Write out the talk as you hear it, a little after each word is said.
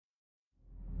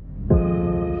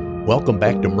Welcome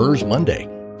back to MIRS Monday.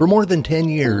 For more than 10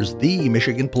 years, the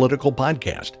Michigan political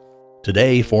podcast.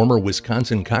 Today, former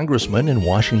Wisconsin congressman and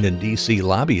Washington, D.C.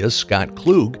 lobbyist Scott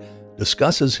Klug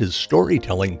discusses his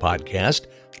storytelling podcast,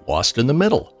 Lost in the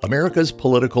Middle, America's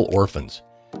Political Orphans.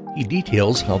 He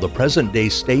details how the present-day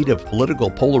state of political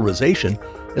polarization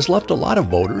has left a lot of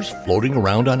voters floating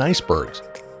around on icebergs.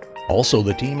 Also,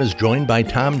 the team is joined by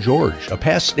Tom George, a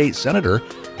past state senator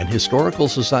and Historical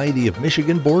Society of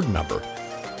Michigan board member.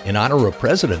 In honor of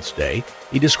President's Day,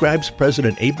 he describes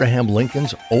President Abraham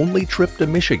Lincoln's only trip to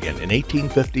Michigan in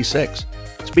 1856,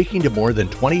 speaking to more than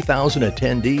 20,000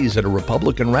 attendees at a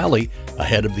Republican rally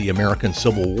ahead of the American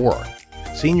Civil War.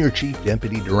 Senior Chief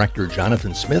Deputy Director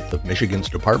Jonathan Smith of Michigan's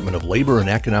Department of Labor and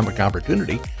Economic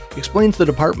Opportunity explains the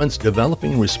department's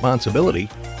developing responsibility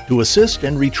to assist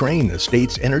and retrain the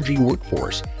state's energy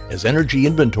workforce as energy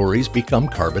inventories become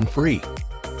carbon-free.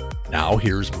 Now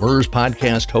here's MIRS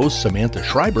podcast host Samantha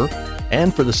Schreiber,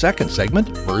 and for the second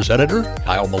segment, MIRS editor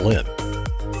Kyle Malin.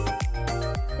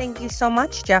 Thank you so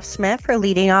much, Jeff Smith, for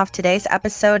leading off today's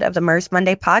episode of the MIRS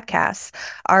Monday podcast,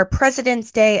 our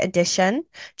President's Day edition.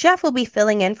 Jeff will be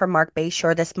filling in for Mark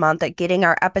Bayshore this month at getting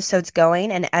our episodes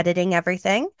going and editing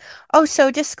everything.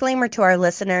 Also, disclaimer to our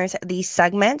listeners, these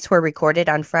segments were recorded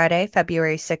on Friday,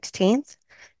 February 16th.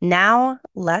 Now,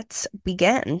 let's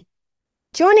begin.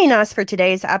 Joining us for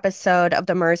today's episode of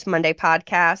the MIRS Monday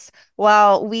podcast,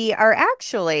 well, we are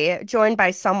actually joined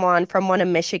by someone from one of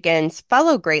Michigan's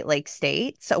fellow Great Lakes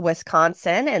states,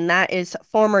 Wisconsin, and that is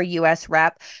former U.S.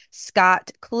 Rep.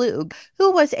 Scott Klug,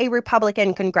 who was a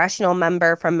Republican congressional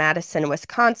member from Madison,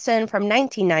 Wisconsin from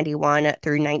 1991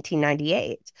 through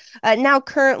 1998. Now,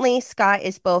 currently, Scott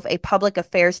is both a public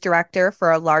affairs director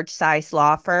for a large-size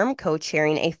law firm,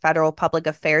 co-chairing a federal public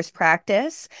affairs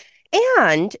practice,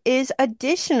 and is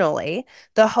additionally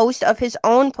the host of his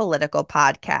own political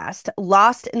podcast,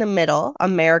 Lost in the Middle,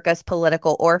 America's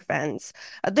Political Orphans.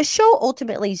 The show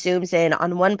ultimately zooms in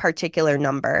on one particular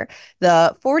number.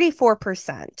 The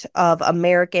 44% of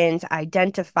Americans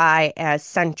identify as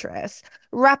centrist,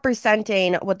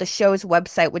 representing what the show's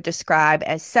website would describe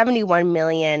as 71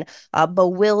 million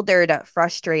bewildered,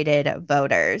 frustrated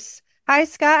voters. Hi,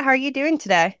 Scott. How are you doing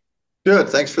today? Good.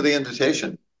 Thanks for the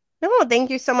invitation. No, thank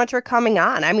you so much for coming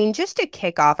on. I mean, just to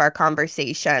kick off our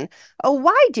conversation,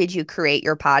 why did you create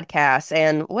your podcast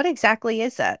and what exactly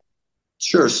is it?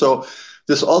 Sure. So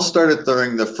this all started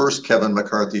during the first Kevin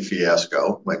McCarthy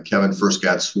fiasco, when Kevin first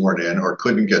got sworn in or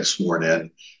couldn't get sworn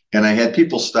in. And I had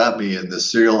people stop me in the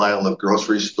cereal aisle of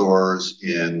grocery stores,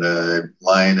 in the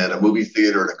line at a movie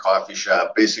theater, at a coffee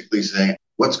shop, basically saying,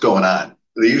 what's going on?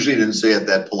 They usually didn't say it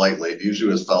that politely. It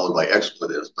usually was followed by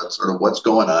expletives, but sort of what's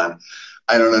going on?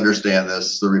 I don't understand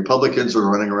this. The Republicans are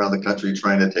running around the country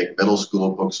trying to take middle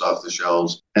school books off the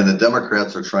shelves, and the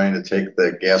Democrats are trying to take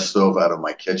the gas stove out of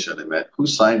my kitchen. I meant, who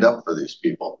signed up for these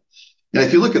people? And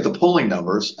if you look at the polling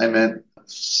numbers, I meant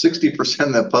 60%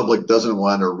 of the public doesn't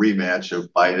want a rematch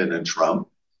of Biden and Trump.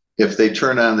 If they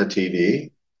turn on the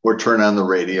TV or turn on the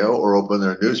radio or open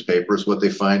their newspapers, what they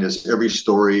find is every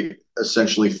story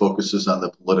essentially focuses on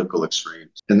the political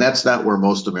extremes. And that's not where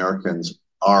most Americans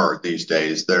are these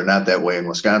days. They're not that way in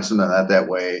Wisconsin. They're not that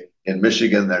way in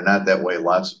Michigan. They're not that way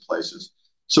lots of places.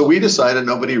 So we decided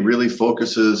nobody really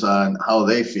focuses on how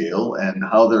they feel and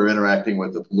how they're interacting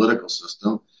with the political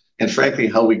system, and frankly,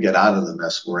 how we get out of the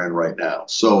mess we're in right now.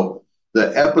 So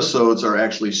the episodes are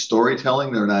actually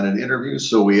storytelling. They're not an interview.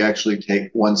 So we actually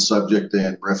take one subject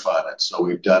and riff on it. So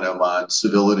we've done them on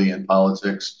civility and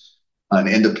politics, on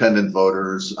independent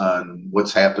voters, on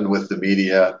what's happened with the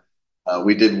media.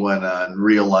 We did one on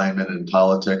realignment in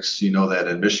politics. You know that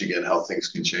in Michigan, how things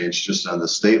can change just on the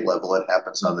state level. It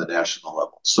happens on the national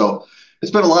level. So it's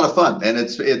been a lot of fun, and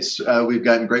we've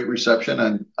gotten great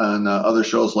reception on other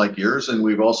shows like yours, and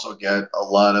we've also got a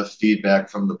lot of feedback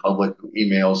from the public who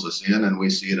emails us in, and we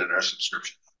see it in our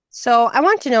subscription. So I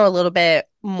want to know a little bit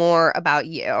more about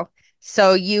you.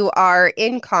 So you are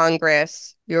in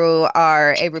Congress, you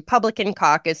are a Republican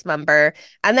caucus member,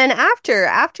 and then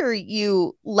after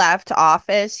you left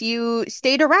office, you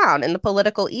stayed around in the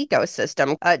political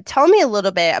ecosystem. Tell me a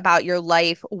little bit about your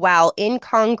life while in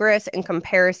Congress in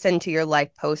comparison to your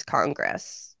life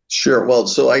post-Congress. Sure. Well,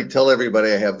 so I tell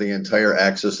everybody I have the entire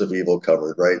axis of evil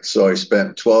covered, right? So I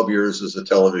spent 12 years as a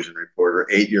television reporter,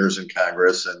 8 years in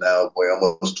Congress, and now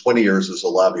almost 20 years as a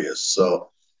lobbyist. So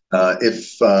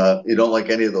if you don't like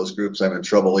any of those groups, I'm in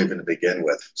trouble even to begin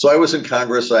with. So I was in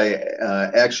Congress. I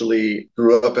actually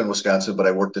grew up in Wisconsin, but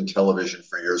I worked in television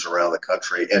for years around the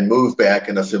country and moved back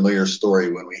in a familiar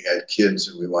story when we had kids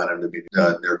and we wanted them to be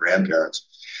near grandparents.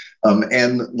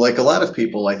 And like a lot of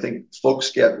people, I think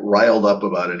folks get riled up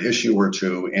about an issue or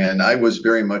two, and I was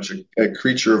very much a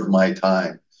creature of my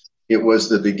time. It was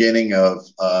the beginning of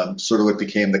sort of what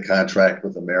became the contract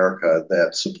with America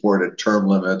that supported term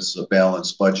limits, a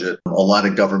balanced budget, a lot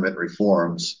of government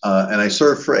reforms. And I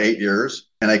served for 8 years,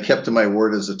 and I kept to my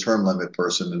word as a term limit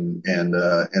person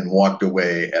and walked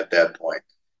away at that point.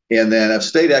 And then I've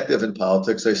stayed active in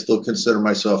politics. I still consider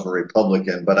myself a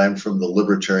Republican, but I'm from the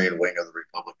libertarian wing of the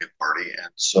Republican Party.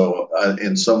 And so,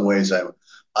 in some ways, I'm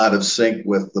out of sync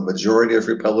with the majority of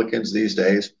Republicans these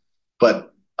days.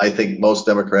 But I think most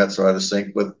Democrats are out of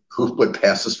sync with what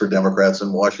passes for Democrats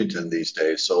in Washington these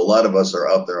days. So, a lot of us are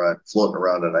out there floating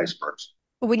around in icebergs.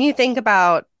 When you think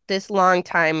about this long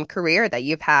time career that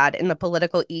you've had in the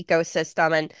political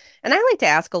ecosystem, and I like to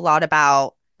ask a lot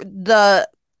about the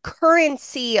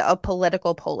currency of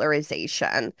political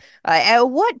polarization. At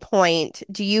what point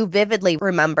do you vividly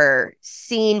remember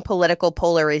seeing political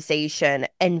polarization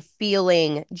and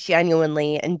feeling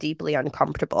genuinely and deeply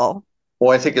uncomfortable?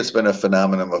 Well, I think it's been a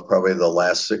phenomenon of probably the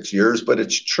last 6 years, but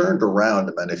it's churned around.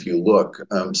 I mean, if you look,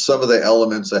 some of the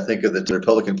elements I think of the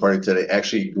Republican Party today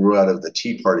actually grew out of the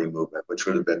Tea Party movement, which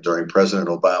would have been during President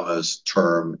Obama's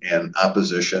term in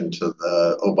opposition to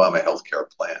the Obama healthcare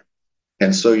plan.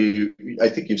 And so I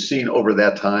think you've seen over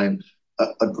that time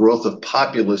a growth of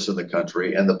populists in the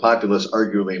country, and the populists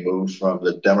arguably moved from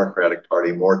the Democratic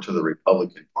Party more to the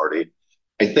Republican Party.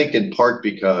 I think in part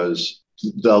because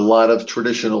a lot of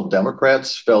traditional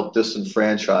Democrats felt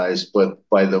disenfranchised, but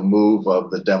by the move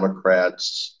of the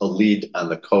Democrats' elite on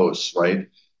the coast, right?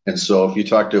 And so if you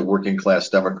talk to working class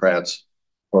Democrats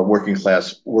or working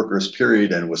class workers,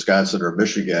 period, in Wisconsin or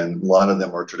Michigan, a lot of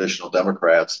them are traditional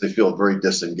Democrats. They feel very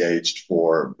disengaged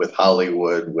with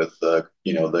Hollywood, with the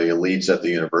elites at the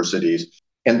universities.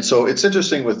 And so it's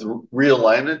interesting with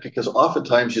realignment because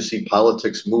oftentimes you see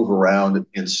politics move around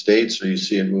in states or you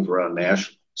see it move around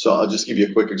nationally. So I'll just give you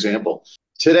a quick example.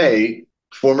 Today,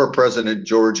 former President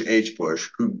George H. Bush,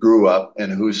 who grew up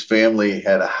and whose family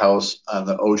had a house on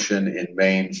the ocean in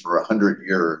Maine for 100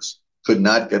 years, could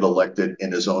not get elected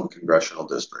in his own congressional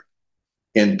district.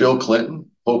 And Bill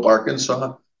Clinton, Hope,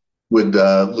 Arkansas, would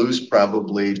lose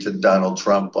probably to Donald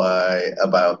Trump by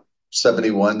about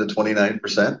 71 to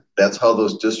 29%. That's how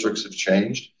those districts have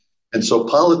changed. And so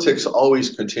politics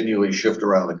always continually shift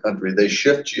around the country. They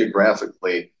shift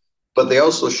geographically, but they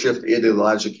also shift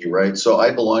ideologically, right? So I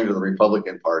belong to the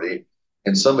Republican Party,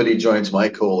 and somebody joins my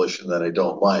coalition that I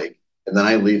don't like, and then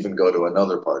I leave and go to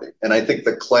another party. And I think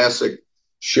the classic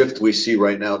shift we see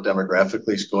right now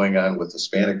demographically is going on with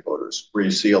Hispanic voters, where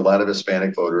you see a lot of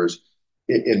Hispanic voters,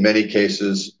 in many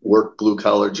cases, work blue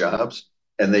collar jobs,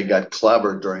 and they got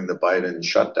clobbered during the Biden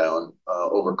shutdown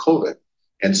over COVID.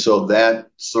 And so that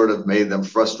sort of made them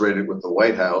frustrated with the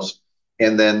White House.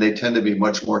 And then they tend to be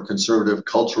much more conservative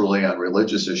culturally on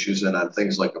religious issues and on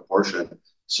things like abortion.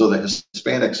 So the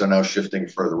Hispanics are now shifting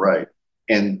further right.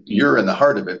 And you're in the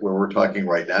heart of it, where we're talking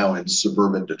right now in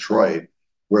suburban Detroit,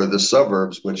 where the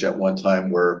suburbs, which at one time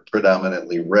were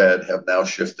predominantly red, have now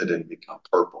shifted and become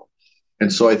purple.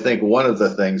 And so I think one of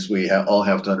the things we all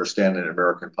have to understand in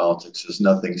American politics is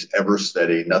nothing's ever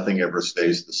steady, nothing ever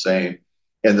stays the same.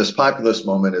 And this populist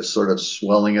moment is sort of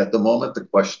swelling at the moment. The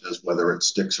question is whether it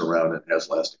sticks around and has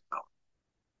lasting power.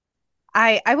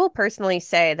 I will personally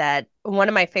say that one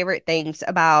of my favorite things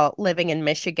about living in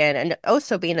Michigan and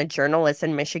also being a journalist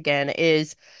in Michigan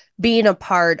is being a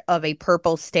part of a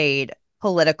purple state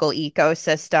political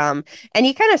ecosystem. And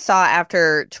you kind of saw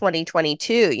after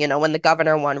 2022, when the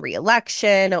governor won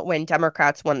re-election, when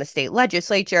Democrats won the state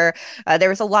legislature, there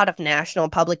was a lot of national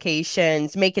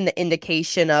publications making the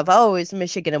indication of, oh, is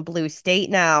Michigan a blue state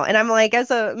now? And I'm like,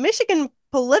 as a Michigan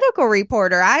political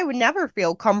reporter, I would never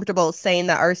feel comfortable saying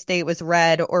that our state was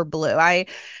red or blue. I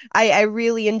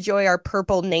really enjoy our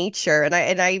purple nature,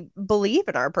 and I believe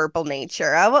in our purple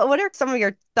nature. What are some of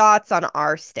your thoughts on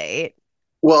our state?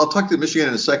 Well, I'll talk to Michigan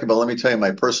in a second, but let me tell you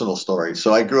my personal story.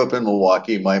 So I grew up in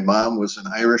Milwaukee. My mom was an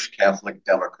Irish Catholic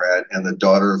Democrat and the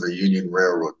daughter of a Union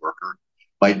Railroad worker.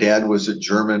 My dad was a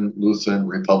German Lutheran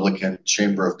Republican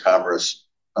Chamber of Commerce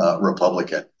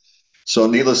Republican. So,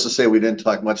 needless to say, we didn't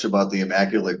talk much about the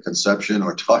Immaculate Conception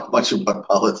or talk much about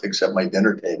politics at my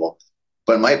dinner table.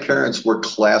 But my parents were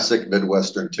classic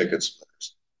Midwestern ticket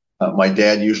splitters. My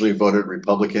dad usually voted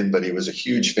Republican, but he was a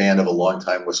huge fan of a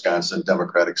longtime Wisconsin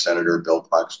Democratic Senator, Bill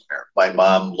Proxmire. My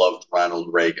mom loved Ronald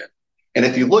Reagan. And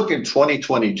if you look in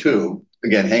 2022,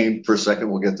 again, hang for a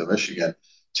second, we'll get to Michigan,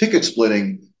 ticket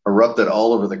splitting erupted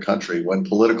all over the country when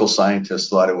political scientists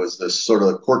thought it was this sort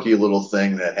of quirky little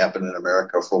thing that happened in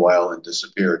America for a while and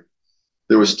disappeared.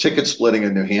 There was ticket splitting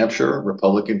in New Hampshire,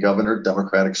 Republican governor,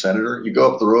 Democratic senator. You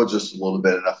go up the road just a little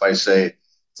bit, and if I say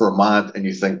Vermont and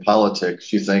you think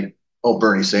politics, you think, oh,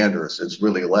 Bernie Sanders, it's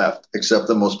really left, except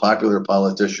the most popular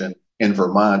politician in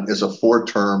Vermont is a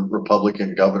four-term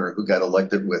Republican governor who got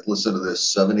elected with, listen to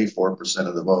this, 74%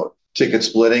 of the vote. Ticket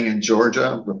splitting in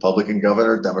Georgia, Republican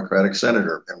governor, Democratic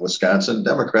senator. In Wisconsin,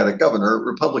 Democratic governor,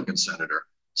 Republican senator.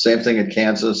 Same thing in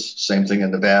Kansas, same thing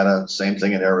in Nevada, same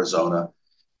thing in Arizona.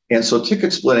 And so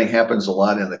ticket splitting happens a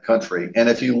lot in the country. And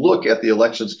if you look at the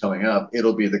elections coming up,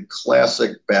 it'll be the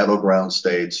classic battleground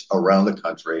states around the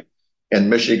country. And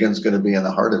Michigan's going to be in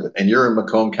the heart of it. And you're in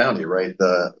Macomb County, right?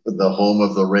 The home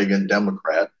of the Reagan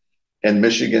Democrat. And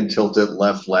Michigan tilted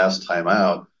left last time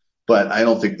out. But I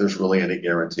don't think there's really any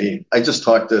guarantee. I just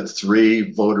talked to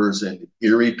three voters in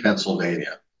Erie,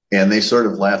 Pennsylvania, and they sort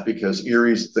of laugh because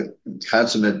Erie's the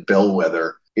consummate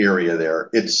bellwether area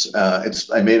there.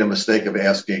 I made a mistake of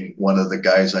asking one of the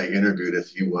guys I interviewed if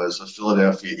he was a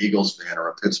Philadelphia Eagles fan or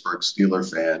a Pittsburgh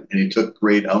Steelers fan, and he took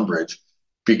great umbrage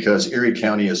because Erie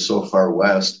County is so far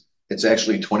west. It's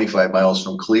actually 25 miles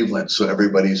from Cleveland, so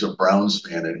everybody's a Browns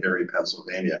fan in Erie,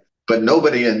 Pennsylvania. But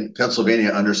nobody in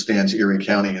Pennsylvania understands Erie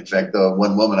County. In fact, the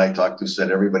one woman I talked to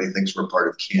said everybody thinks we're part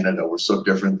of Canada. We're so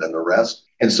different than the rest.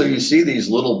 And so you see these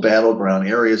little battleground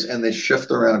areas and they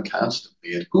shift around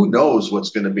constantly. And who knows what's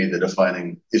going to be the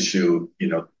defining issue,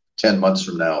 10 months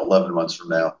from now, 11 months from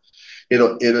now.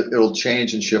 It'll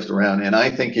change and shift around. And I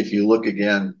think if you look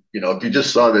again, if you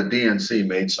just saw the DNC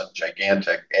made some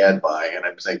gigantic ad buy, and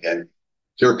I'm thinking,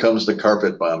 here comes the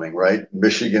carpet bombing, right?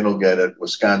 Michigan will get it.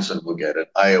 Wisconsin will get it.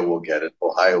 Iowa will get it.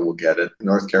 Ohio will get it.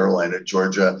 North Carolina,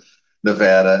 Georgia,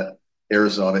 Nevada,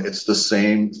 Arizona. It's the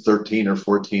same 13 or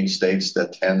 14 states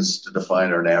that tends to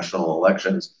define our national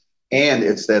elections. And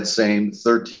it's that same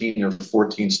 13 or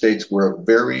 14 states where a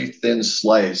very thin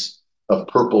slice of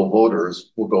purple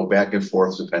voters will go back and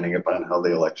forth depending upon how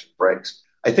the election breaks.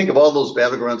 I think of all those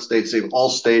battleground states, they've all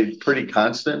stayed pretty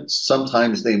constant.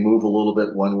 Sometimes they move a little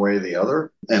bit one way or the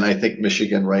other. And I think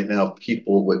Michigan right now,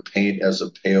 people would paint as a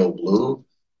pale blue.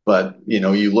 But,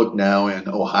 you look now and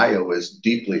Ohio is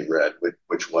deeply red,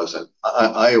 which wasn't.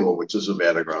 Iowa, which is a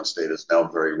battleground state, is now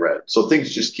very red. So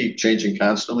things just keep changing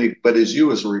constantly. But as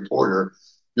a reporter,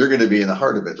 you're going to be in the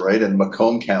heart of it, right? And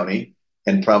Macomb County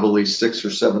and probably 6 or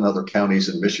 7 other counties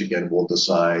in Michigan will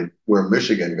decide where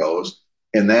Michigan goes.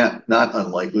 And that, not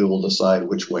unlikely, will decide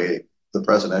which way the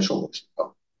presidential election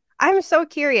goes. I'm so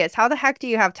curious. How the heck do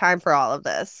you have time for all of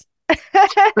this? Because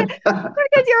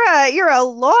you're a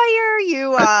lawyer.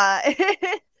 You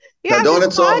you Now, have don't this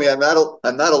insult me. I'm not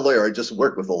a lawyer. I just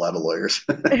work with a lot of lawyers.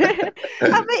 but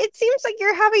it seems like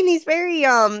you're having these very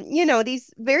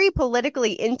these very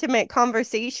politically intimate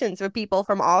conversations with people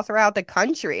from all throughout the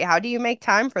country. How do you make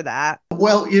time for that?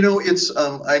 Well, it's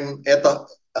I'm at the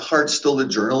heart still a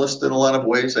journalist in a lot of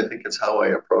ways. I think it's how I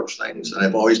approach things, and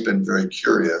I've always been very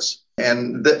curious.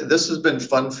 And this has been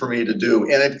fun for me to do,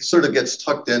 and it sort of gets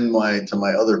tucked in to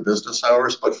my other business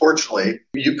hours. But fortunately,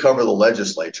 you cover the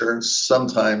legislature.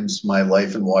 Sometimes my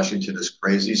life in Washington is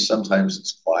crazy. Sometimes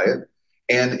it's quiet.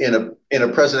 And in a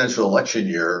presidential election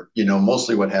year,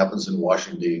 mostly what happens in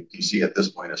Washington, D.C. at this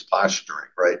point is posturing,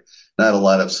 right? Not a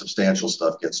lot of substantial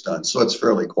stuff gets done. So it's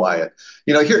fairly quiet.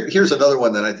 Here's another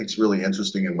one that I think is really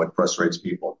interesting and what frustrates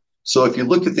people. So if you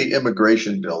look at the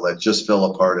immigration bill that just fell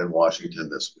apart in Washington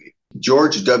this week,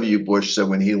 George W. Bush said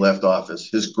when he left office,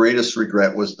 his greatest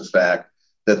regret was the fact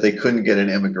that they couldn't get an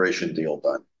immigration deal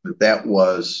done. That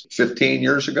was 15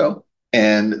 years ago.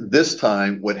 And this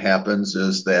time, what happens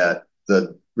is that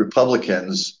the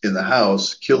Republicans in the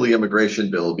House kill the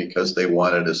immigration bill because they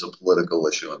want it as a political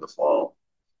issue in the fall.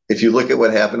 If you look at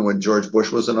what happened when George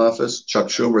Bush was in office, Chuck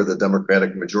Schumer, the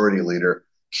Democratic majority leader,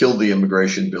 killed the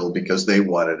immigration bill because they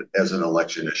wanted it as an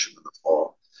election issue in the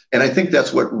fall. And I think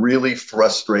that's what really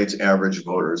frustrates average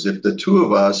voters. If the two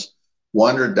of us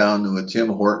wandered down to a Tim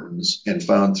Hortons and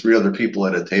found 3 other people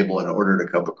at a table and ordered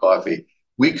a cup of coffee,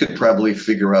 we could probably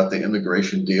figure out the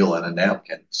immigration deal on a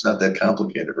napkin. It's not that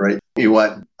complicated, right? You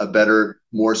want a better,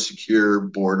 more secure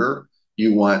border.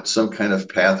 You want some kind of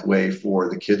pathway for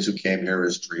the kids who came here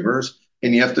as dreamers.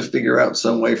 And you have to figure out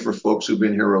some way for folks who've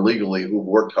been here illegally, who've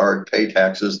worked hard, pay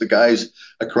taxes. The guys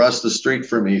across the street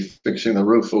from me fixing the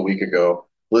roof a week ago,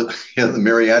 the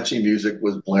mariachi music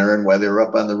was blaring while they were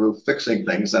up on the roof fixing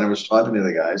things. And I was talking to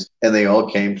the guys, and they all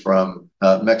came from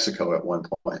Mexico at one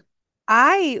point.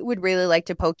 I would really like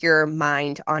to poke your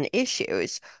mind on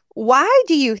issues. Why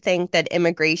do you think that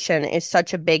immigration is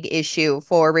such a big issue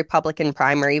for Republican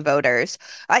primary voters?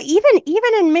 Even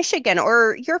in Michigan,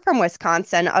 or you're from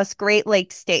Wisconsin, us Great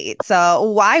Lakes states.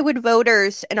 Why would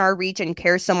voters in our region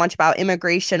care so much about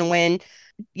immigration when,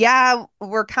 yeah,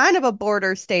 we're kind of a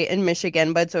border state in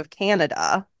Michigan, but it's with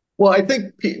Canada? Well, I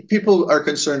think people are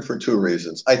concerned for two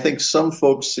reasons. I think some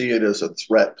folks see it as a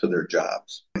threat to their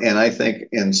jobs. And I think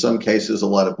in some cases, a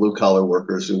lot of blue collar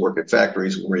workers who work at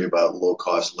factories worry about low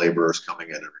cost laborers coming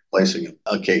in and replacing them.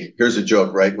 Okay, here's a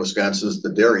joke, right? Wisconsin's the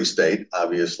dairy state,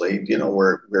 obviously,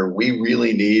 where we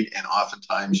really need and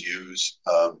oftentimes use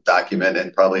documented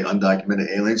and probably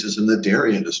undocumented aliens is in the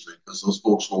dairy industry because those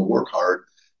folks will work hard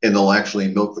and they'll actually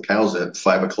milk the cows at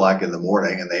 5 o'clock in the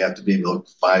morning and they have to be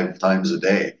milked 5 times a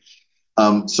day.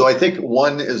 So I think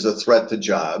one is a threat to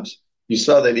jobs. You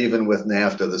saw that even with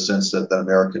NAFTA, the sense that the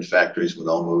American factories would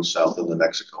all move south into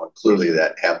Mexico. And clearly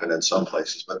that happened in some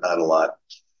places, but not a lot.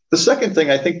 The second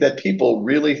thing, I think that people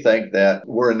really think that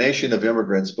we're a nation of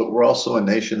immigrants, but we're also a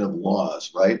nation of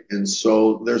laws, right? And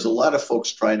so there's a lot of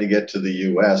folks trying to get to the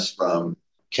US from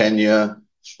Kenya,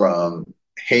 from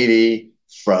Haiti,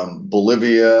 from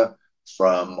Bolivia,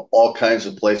 from all kinds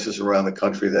of places around the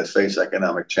country that face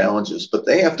economic challenges, but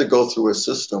they have to go through a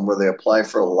system where they apply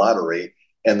for a lottery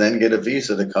and then get a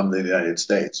visa to come to the United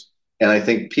States. And I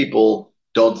think people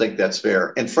don't think that's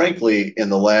fair. And frankly, in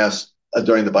the last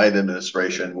during the Biden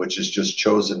administration, which has just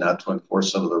chosen not to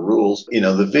enforce some of the rules,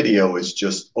 the video is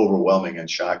just overwhelming and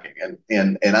shocking.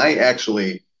 And I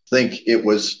actually think it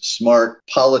was smart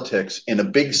politics in a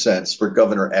big sense for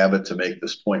Governor Abbott to make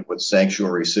this point with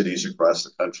sanctuary cities across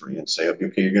the country and say,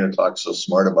 okay, you're going to talk so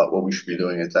smart about what we should be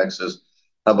doing in Texas.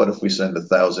 How about if we send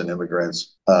 1,000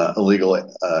 immigrants,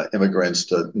 illegal immigrants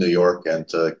to New York and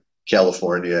to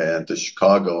California and to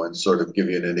Chicago and sort of give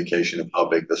you an indication of how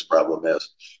big this problem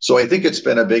is. So I think it's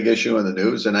been a big issue in the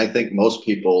news. And I think most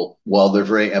people, while they're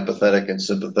very empathetic and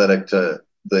sympathetic to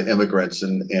the immigrants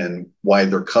and why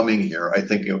they're coming here, I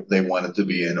think they want it to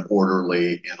be an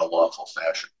orderly and a lawful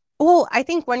fashion. Well, I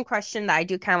think one question that I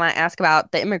do kind of want to ask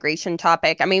about the immigration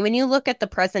topic. I mean, when you look at the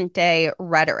present day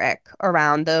rhetoric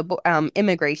around the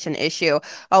immigration issue,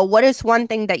 what is one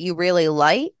thing that you really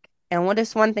like, and what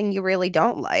is one thing you really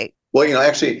don't like? Well,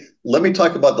 actually, let me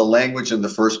talk about the language in the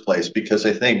first place, because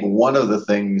I think one of the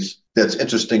things that's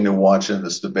interesting to watch in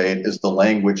this debate is the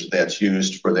language that's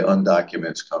used for the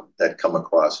undocumented that come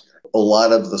across here. A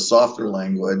lot of the softer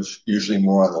language, usually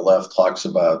more on the left, talks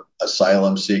about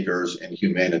asylum seekers and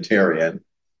humanitarian.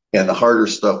 And the harder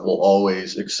stuff will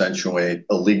always accentuate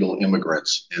illegal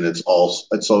immigrants. And it's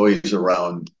always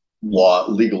around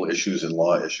legal issues and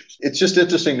law issues. It's just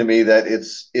interesting to me that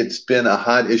it's been a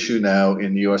hot issue now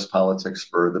in US politics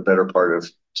for the better part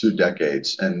of 2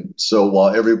 decades. And so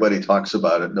while everybody talks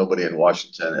about it, nobody in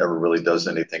Washington ever really does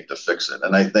anything to fix it.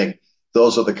 And I think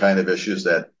those are the kind of issues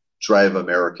that drive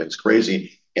Americans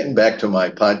crazy. Getting back to my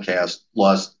podcast,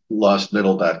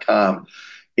 lostmiddle.com,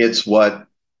 it's what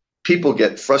people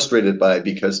get frustrated by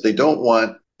because they don't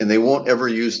want, and they won't ever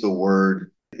use the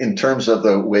word in terms of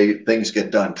the way things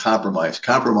get done, compromise.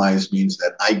 Compromise means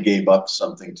that I gave up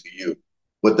something to you.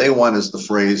 What they want is the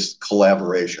phrase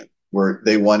collaboration, where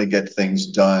they want to get things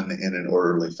done in an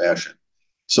orderly fashion.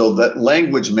 So that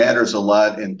language matters a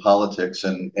lot in politics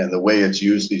and the way it's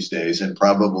used these days, and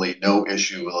probably no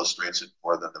issue illustrates it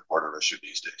more than the border issue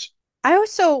these days. I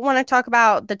also want to talk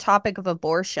about the topic of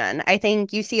abortion. I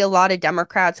think you see a lot of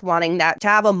Democrats wanting that to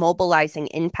have a mobilizing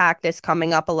impact this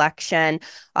coming up election.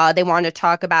 They want to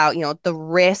talk about, the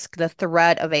risk, the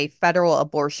threat of a federal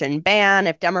abortion ban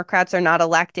if Democrats are not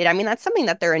elected. I mean, that's something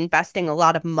that they're investing a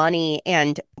lot of money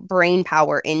and brain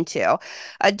power into.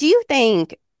 Do you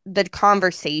think the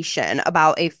conversation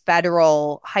about a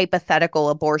federal hypothetical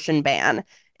abortion ban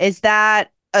is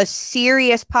that a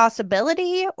serious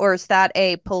possibility, or is that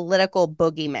a political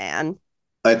boogeyman?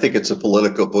 I think it's a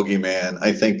political boogeyman.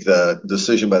 I think the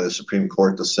decision by the Supreme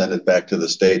Court to send it back to the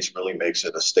states really makes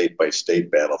it a state by state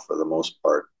battle for the most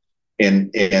part. And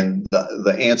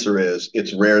the answer is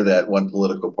it's rare that one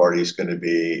political party is going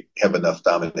to have enough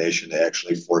domination to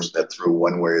actually force that through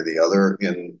one way or the other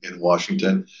in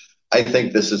Washington. I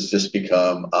think this has just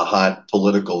become a hot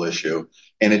political issue.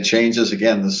 And it changes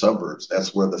again the suburbs.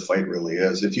 That's where the fight really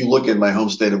is. If you look at my home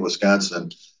state of Wisconsin,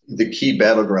 the key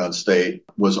battleground state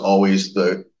was always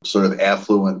the sort of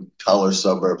affluent taller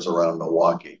suburbs around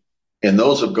Milwaukee. And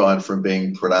those have gone from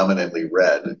being predominantly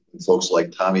red, and folks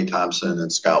like Tommy Thompson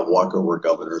and Scott Walker were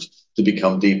governors, to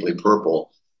become deeply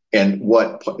purple. And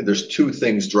there's two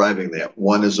things driving that.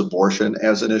 One is abortion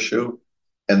as an issue,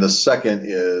 And the second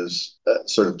is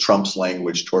sort of Trump's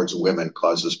language towards women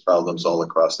causes problems all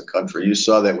across the country. You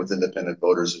saw that with independent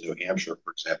voters in New Hampshire,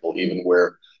 for example, even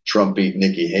where Trump beat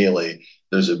Nikki Haley,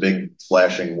 there's a big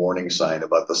flashing warning sign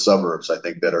about the suburbs, I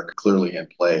think, that are clearly in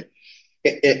play.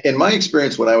 In my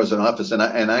experience when I was in office, and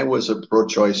I was a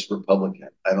pro-choice Republican,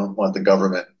 I don't want the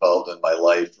government involved in my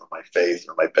life or my faith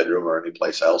or my bedroom or any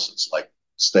place else. It's like,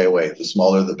 stay away. The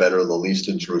smaller, the better, the least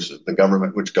intrusive. The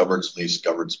government which governs least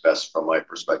governs best from my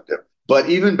perspective. But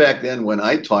even back then, when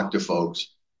I talked to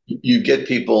folks, you get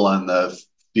people on the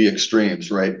extremes,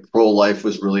 right? Pro-life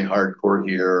was really hardcore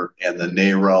here, and the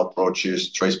NARAL approaches,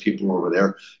 choice people over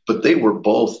there, but they were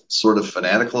both sort of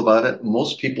fanatical about it.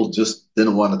 Most people just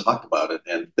didn't want to talk about it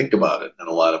and think about it in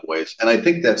a lot of ways. And I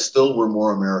think that's still where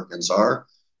more Americans are.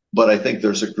 But I think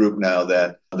there's a group now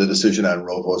that the decision on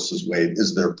Roe versus Wade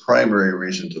is their primary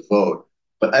reason to vote.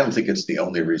 But I don't think it's the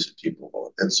only reason people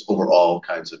vote. It's over all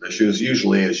kinds of issues,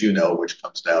 usually, as you know, which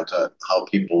comes down to how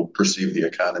people perceive the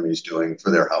economy is doing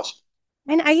for their house.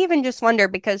 And I even just wonder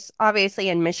because obviously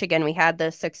in Michigan, we had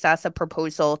the success of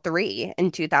Proposal 3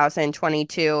 in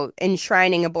 2022,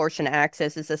 enshrining abortion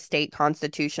access as a state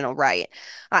constitutional right.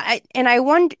 I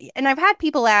wonder, and I've had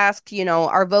people ask,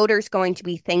 are voters going to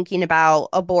be thinking about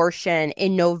abortion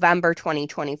in November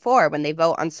 2024 when they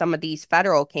vote on some of these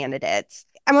federal candidates?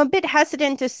 I'm a bit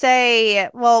hesitant to say,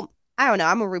 well, I don't know.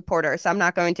 I'm a reporter, so I'm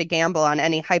not going to gamble on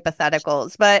any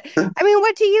hypotheticals. But I mean,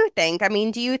 what do you think? I mean,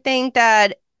 do you think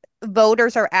that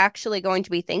voters are actually going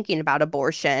to be thinking about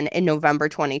abortion in November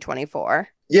 2024?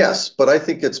 Yes, but I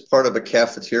think it's part of a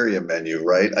cafeteria menu,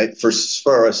 right?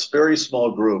 For a very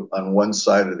small group on one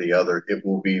side or the other, it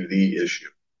will be the issue.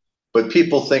 But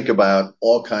people think about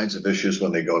all kinds of issues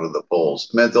when they go to the polls.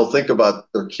 I mean, they'll think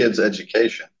about their kids'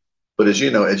 education. But as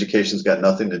you know, education's got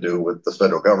nothing to do with the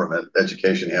federal government.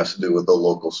 Education has to do with the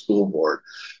local school board.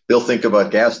 They'll think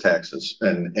about gas taxes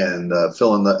and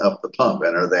filling up the pump.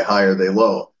 And are they high or are they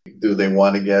low? Do they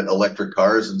want to get electric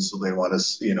cars? And so they want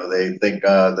to, they think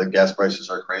the gas prices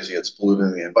are crazy. It's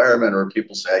polluting the environment. Or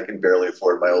people say, I can barely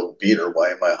afford my old beater.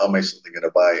 How am I suddenly going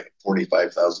to buy a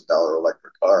 $45,000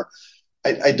 electric car?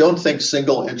 I don't think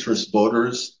single interest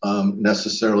voters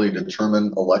necessarily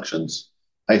determine elections.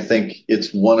 I think it's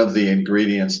one of the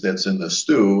ingredients that's in the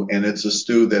stew, and it's a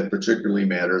stew that particularly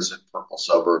matters in purple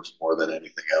suburbs more than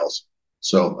anything else.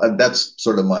 So that's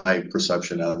sort of my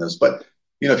perception on this. But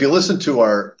if you listen to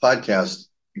our podcast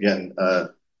again,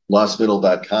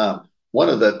 lostmiddle.com, one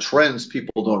of the trends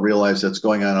people don't realize that's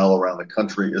going on all around the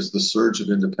country is the surge of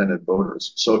independent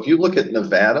voters. So if you look at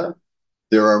Nevada,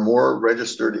 there are more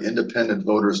registered independent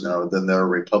voters now than there are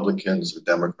Republicans or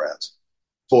Democrats.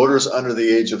 Voters under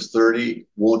the age of 30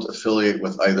 won't affiliate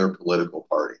with either political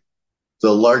party.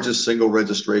 The largest single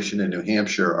registration in New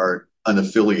Hampshire are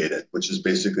unaffiliated, which is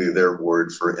basically their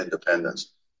word for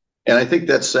independence. And I think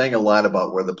that's saying a lot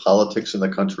about where the politics in the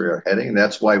country are heading. And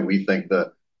that's why we think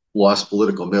the lost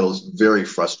political middle is very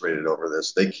frustrated over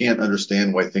this. They can't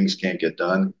understand why things can't get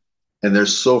done. And they're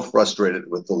so frustrated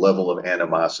with the level of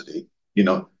animosity.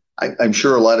 I'm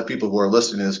sure a lot of people who are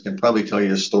listening to this can probably tell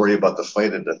you a story about the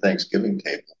fight at the Thanksgiving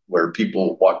table where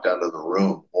people walked out of the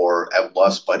room or have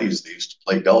lost buddies they used to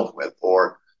play golf with,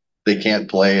 or they can't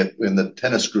play in the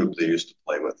tennis group they used to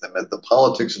play with them. And the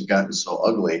politics have gotten so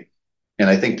ugly. And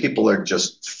I think people are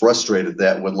just frustrated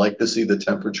that would like to see the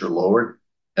temperature lowered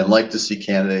and like to see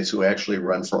candidates who actually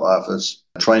run for office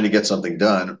trying to get something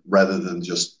done rather than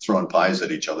just throwing pies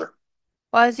at each other.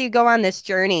 Well, as you go on this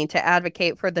journey to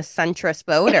advocate for the centrist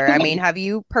voter, I mean, have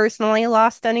you personally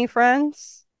lost any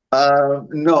friends?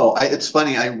 No, it's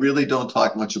funny. I really don't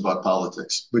talk much about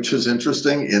politics, which is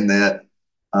interesting in that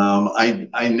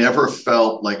I never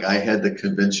felt like I had to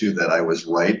convince you that I was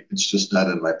right. It's just not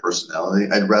in my personality.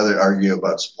 I'd rather argue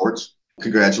about sports.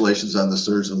 Congratulations on the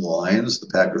surge in the Lions. The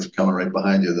Packers are coming right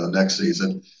behind you, though, next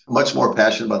season. Much more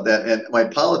passionate about that. And my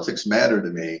politics matter to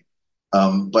me,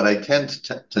 but I tend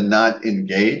to not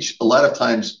engage. A lot of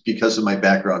times, because of my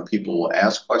background, people will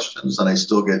ask questions, and I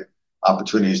still get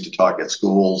opportunities to talk at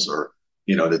schools or,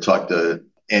 to talk to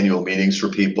annual meetings for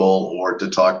people or to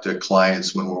talk to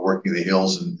clients when we're working the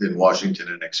hills in Washington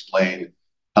and explain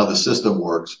how the system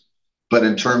works. But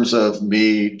in terms of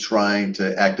me trying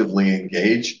to actively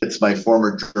engage, it's my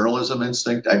former journalism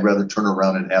instinct. I'd rather turn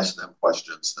around and ask them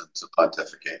questions than to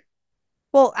pontificate.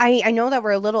 Well, I know that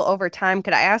we're a little over time.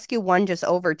 Could I ask you one just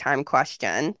overtime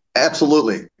question?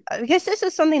 Absolutely. Because this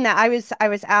is something that I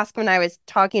was asked when I was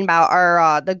talking about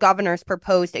our the governor's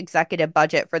proposed executive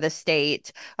budget for the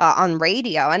state on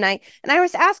radio, and I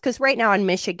was asked because right now in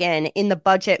Michigan in the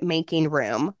budget making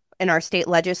room in our state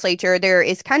legislature, there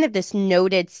is kind of this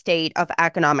noted state of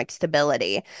economic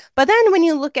stability. But then when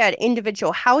you look at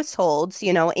individual households,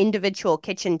 individual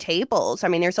kitchen tables, I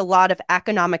mean, there's a lot of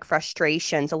economic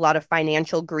frustrations, a lot of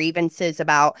financial grievances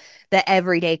about the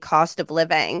everyday cost of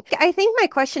living. I think my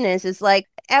question is like,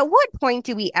 at what point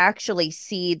do we actually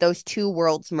see those two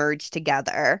worlds merge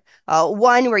together?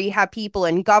 One where you have people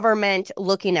in government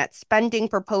looking at spending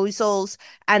proposals,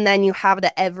 and then you have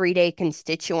the everyday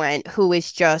constituent who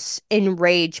is just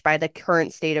enraged by the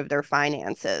current state of their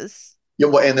finances. Yeah,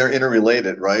 well, and they're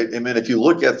interrelated, right? I mean, if you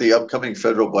look at the upcoming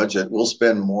federal budget, we'll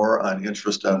spend more on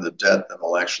interest on the debt than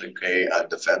we'll actually pay on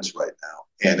defense right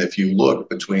now. And if you look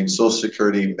between Social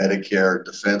Security, Medicare,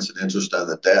 defense, and interest on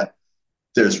the debt,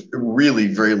 there's really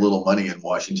very little money in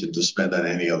Washington to spend on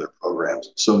any other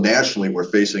programs. So nationally, we're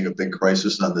facing a big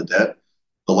crisis on the debt.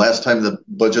 The last time the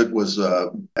budget was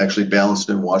actually balanced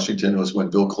in Washington was when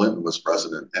Bill Clinton was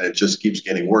president, and it just keeps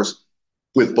getting worse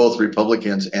with both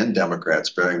Republicans and Democrats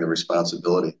bearing the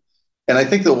responsibility. And I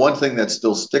think the one thing that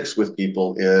still sticks with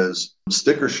people is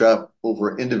sticker shock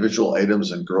over individual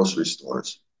items in grocery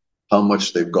stores, how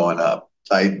much they've gone up.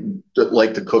 I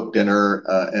like to cook dinner,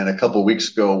 and a couple of weeks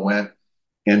ago went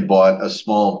and bought a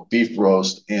small beef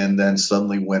roast and then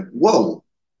suddenly went, whoa,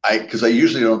 because I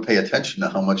usually don't pay attention to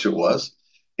how much it was.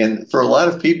 And for a lot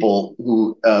of people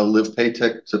who live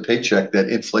paycheck to paycheck, that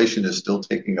inflation is still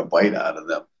taking a bite out of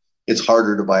them. It's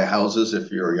harder to buy houses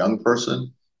if you're a young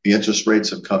person. The interest rates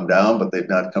have come down, but they've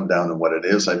not come down to what it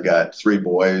is. I've got 3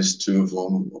 boys, 2 of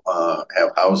whom have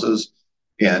houses,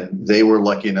 and they were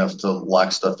lucky enough to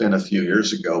lock stuff in a few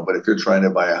years ago. But if you're trying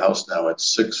to buy a house now at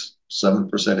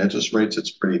 6-7% interest rates,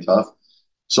 it's pretty tough.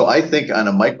 So I think on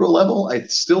a micro level, I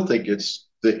still think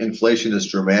the inflation is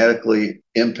dramatically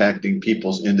impacting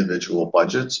people's individual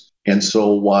budgets. And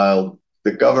so while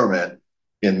the government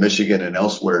in Michigan and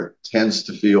elsewhere tends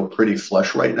to feel pretty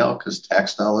flush right now because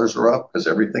tax dollars are up, because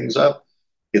everything's up,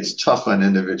 it's tough on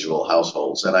individual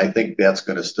households. And I think that's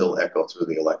going to still echo through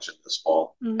the election this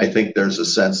fall. Mm-hmm. I think there's a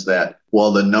sense that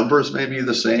while the numbers may be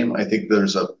the same, I think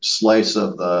there's a slice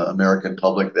of the American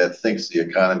public that thinks the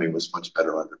economy was much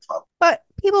better under Trump. But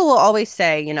people will always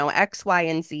say, X, Y,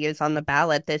 and Z is on the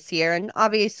ballot this year. And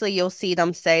obviously you'll see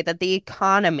them say that the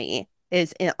economy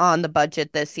is on the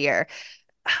budget this year.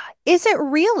 Is it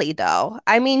really, though?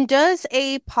 I mean, does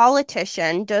a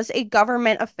politician, does a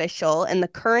government official in the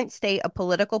current state of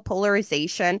political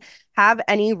polarization have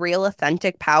any real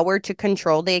authentic power to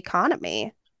control the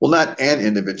economy? Well, not an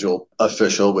individual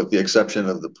official, with the exception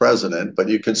of the president, but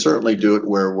you can certainly do it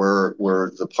where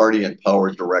the party in power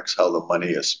directs how the money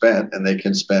is spent, and they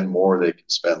can spend more, they can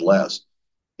spend less.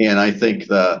 And I think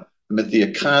the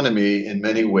economy, in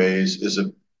many ways, is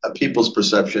a people's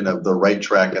perception of the right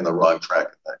track and the wrong track.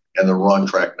 And the wrong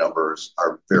track numbers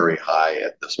are very high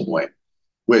at this point,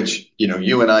 which,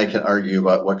 you and I can argue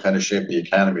about what kind of shape the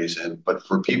economy is in. But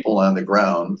for people on the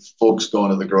ground, folks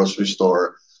going to the grocery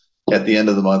store at the end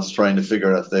of the month trying to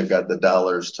figure out if they've got the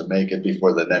dollars to make it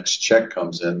before the next check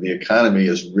comes in, the economy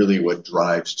is really what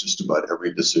drives just about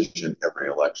every decision, every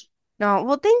election. No,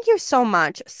 well, thank you so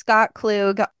much, Scott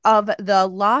Klug of the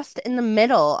Lost in the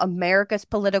Middle, America's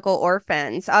Political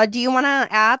Orphans. Do you want to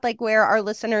add where our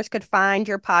listeners could find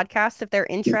your podcast if they're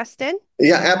interested?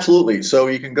 Yeah, absolutely. So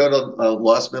you can go to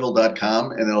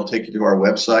lostmiddle.com and it'll take you to our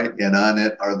website, and on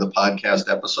it are the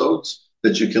podcast episodes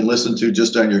that you can listen to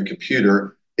just on your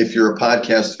computer. If you're a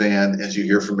podcast fan, as you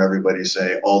hear from everybody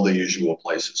say, all the usual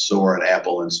places. So we're on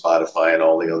Apple and Spotify and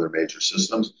all the other major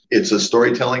systems. It's a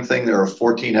storytelling thing. There are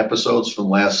 14 episodes from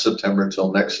last September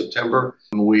till next September.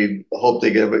 And we hope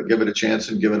they give it a chance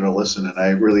and give it a listen. And I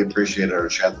really appreciate our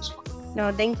chat this morning.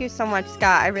 No, thank you so much,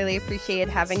 Scott. I really appreciate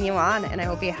having you on, and I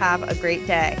hope you have a great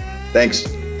day. Thanks.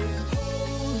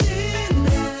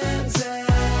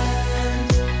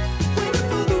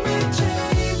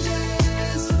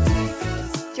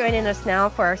 Joining us now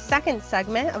for our second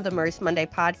segment of the MIRS Monday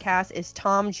podcast is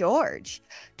Tom George.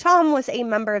 Tom was a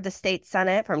member of the state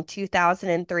Senate from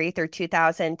 2003 through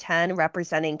 2010,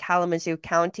 representing Kalamazoo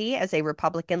County as a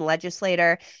Republican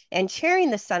legislator and chairing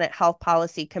the Senate Health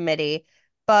Policy Committee.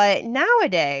 But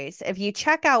nowadays, if you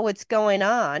check out what's going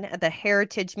on at the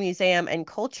Heritage Museum and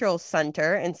Cultural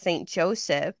Center in St.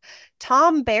 Joseph,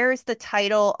 Tom bears the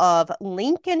title of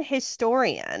Lincoln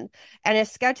Historian and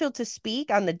is scheduled to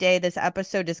speak on the day this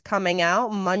episode is coming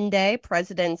out, Monday,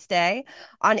 President's Day,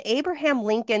 on Abraham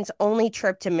Lincoln's only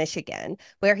trip to Michigan,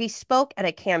 where he spoke at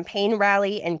a campaign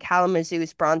rally in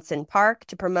Kalamazoo's Bronson Park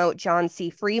to promote John C.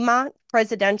 Fremont's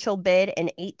presidential bid in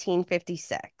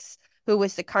 1856. Who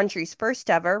was the country's first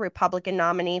ever Republican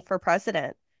nominee for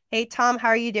president. Hey, Tom, how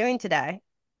are you doing today?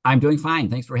 I'm doing fine.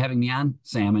 Thanks for having me on,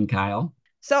 Sam and Kyle.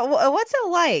 So, what's it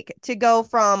like to go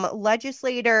from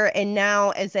legislator and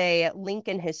now as a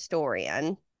Lincoln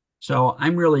historian? So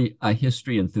I'm really a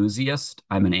history enthusiast.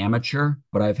 I'm an amateur,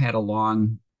 but I've had a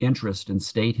long interest in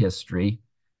state history.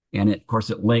 And of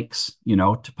course, it links,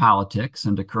 to politics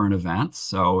and to current events.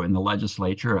 So in the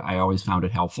legislature, I always found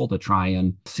it helpful to try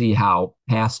and see how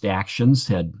past actions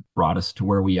had brought us to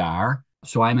where we are.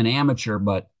 So I'm an amateur,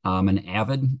 but I'm an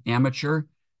avid amateur.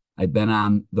 I've been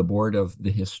on the board of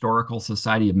the Historical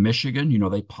Society of Michigan.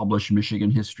 They publish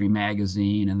Michigan History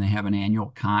Magazine and they have an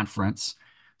annual conference.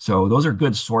 So those are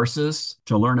good sources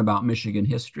to learn about Michigan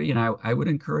history. And I would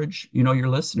encourage, your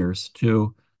listeners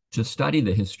to study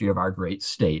the history of our great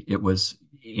state. It was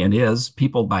and is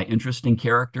peopled by interesting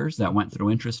characters that went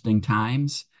through interesting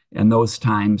times, and those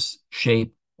times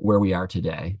shape where we are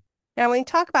today. Now, when we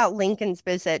talk about Lincoln's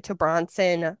visit to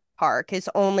Bronson Park, his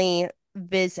only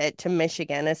visit to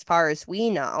Michigan, as far as we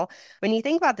know, when you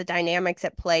think about the dynamics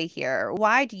at play here,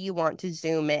 why do you want to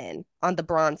zoom in on the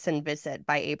Bronson visit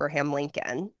by Abraham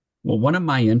Lincoln? Well, one of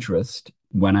my interests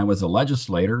when I was a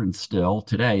legislator and still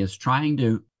today is trying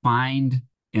to find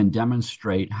and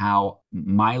demonstrate how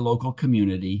my local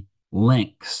community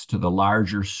links to the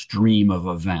larger stream of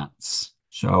events.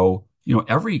 So,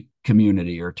 every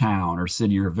community or town or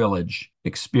city or village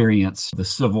experienced the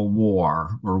Civil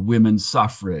War or women's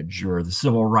suffrage or the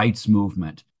Civil Rights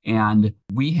Movement. And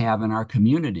we have in our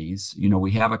communities,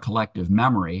 we have a collective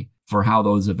memory for how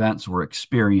those events were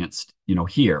experienced,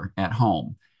 here at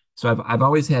home. So I've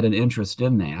always had an interest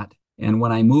in that. And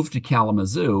when I moved to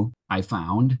Kalamazoo, I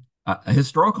found a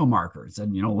historical marker. It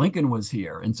said, Lincoln was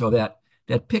here. And so that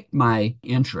piqued my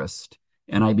interest.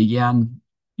 And I began,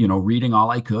 reading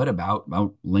all I could about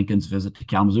Lincoln's visit to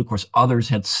Kalamazoo. Of course, others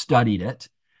had studied it.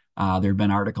 There had been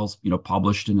articles,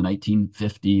 published in the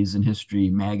 1950s in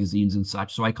history magazines and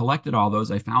such. So I collected all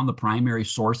those. I found the primary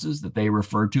sources that they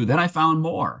referred to. Then I found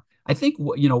more. I think,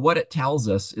 what it tells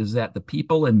us is that the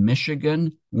people in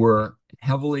Michigan were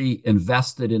heavily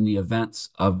invested in the events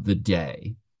of the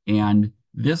day. And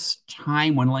this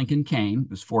time when Lincoln came,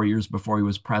 it was 4 years before he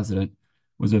was president,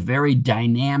 was a very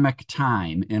dynamic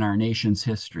time in our nation's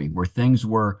history where things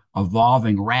were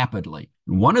evolving rapidly.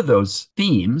 And one of those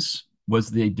themes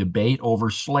was the debate over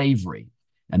slavery.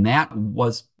 And that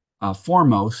was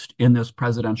foremost in this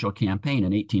presidential campaign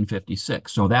in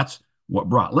 1856. So that's what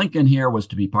brought Lincoln here, was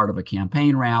to be part of a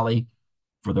campaign rally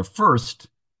for the first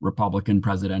Republican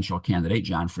presidential candidate,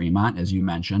 John Fremont, as you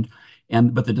mentioned.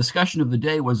 But the discussion of the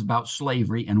day was about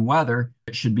slavery and whether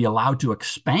it should be allowed to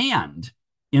expand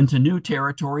into new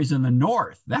territories in the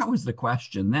North. That was the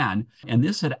question then. And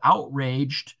this had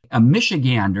outraged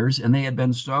Michiganders, and they had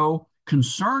been so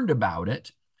concerned about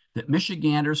it that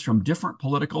Michiganders from different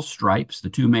political stripes, the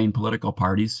two main political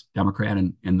parties, Democrat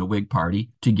and the Whig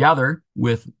Party, together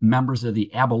with members of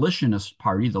the Abolitionist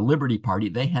Party, the Liberty Party,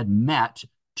 they had met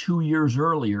 2 years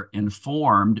earlier and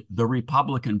formed the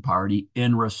Republican Party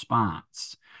in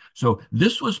response. So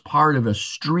this was part of a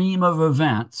stream of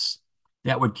events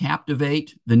that would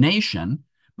captivate the nation,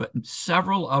 but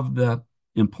several of the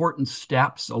important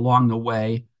steps along the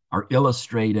way are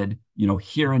illustrated,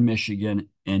 here in Michigan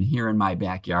and here in my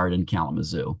backyard in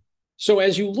Kalamazoo. So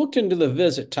as you looked into the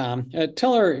visit, Tom,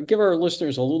 give our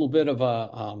listeners a little bit of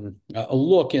a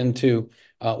look into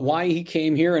why he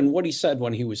came here and what he said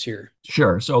when he was here.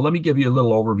 Sure. So let me give you a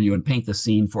little overview and paint the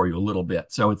scene for you a little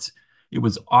bit. So it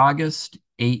was August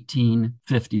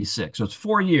 1856. So it's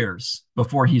 4 years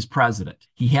before he's president.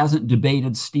 He hasn't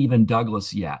debated Stephen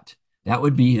Douglas yet. That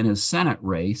would be in his Senate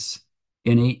race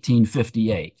in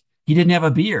 1858. He didn't have a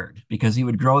beard because he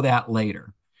would grow that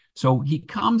later. So he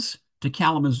comes to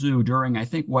Kalamazoo during, I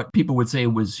think, what people would say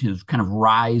was his kind of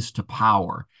rise to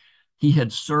power. He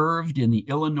had served in the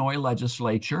Illinois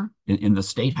legislature, in the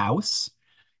state house.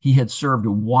 He had served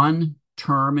one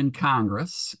term in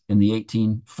Congress in the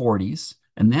 1840s.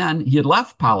 And then he had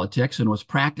left politics and was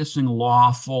practicing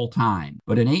law full time.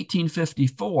 But in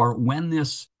 1854, when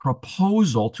this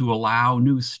proposal to allow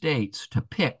new states to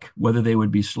pick whether they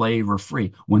would be slave or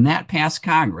free, when that passed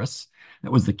Congress,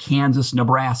 that was the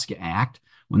Kansas-Nebraska Act,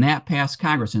 when that passed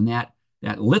Congress and that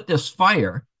lit this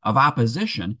fire of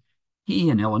opposition, he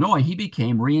in Illinois, he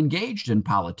became re-engaged in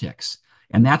politics.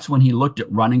 And that's when he looked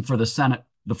at running for the Senate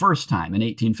the first time in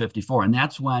 1854. And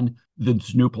that's when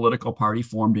this new political party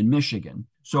formed in Michigan.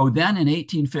 So then in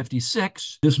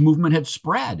 1856, this movement had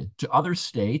spread to other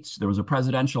states. There was a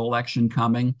presidential election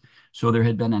coming. So there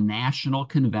had been a national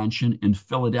convention in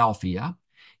Philadelphia,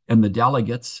 and the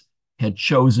delegates had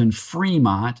chosen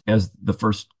Fremont as the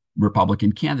first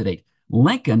Republican candidate.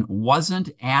 Lincoln wasn't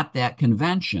at that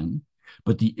convention,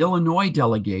 But the Illinois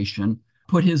delegation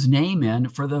put his name in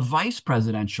for the vice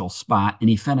presidential spot, and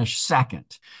he finished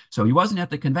second. So he wasn't at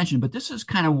the convention, but this is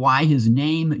kind of why his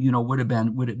name, would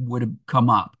have come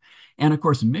up. And of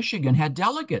course, Michigan had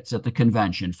delegates at the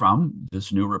convention from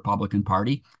this new Republican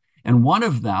Party. And one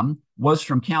of them was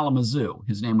from Kalamazoo.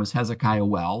 His name was Hezekiah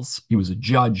Wells. He was a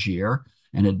judge here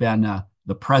and had been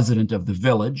the president of the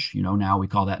village. Now we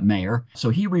call that mayor. So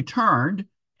he returned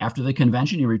after the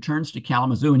convention. He returns to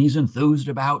Kalamazoo, and he's enthused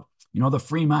about, the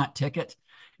Fremont ticket.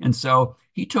 And so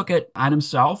he took it on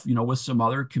himself, with some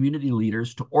other community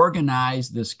leaders to organize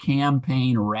this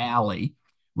campaign rally,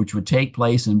 which would take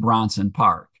place in Bronson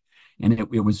Park. And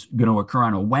it was going to occur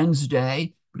on a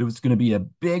Wednesday, but it was going to be a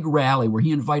big rally where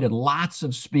he invited lots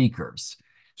of speakers.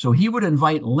 So he would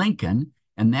invite Lincoln,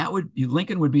 and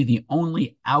Lincoln would be the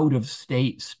only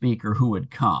out-of-state speaker who would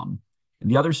come. And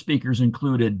the other speakers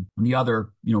included the other,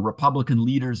 Republican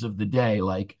leaders of the day,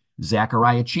 like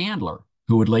Zachariah Chandler,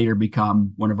 who would later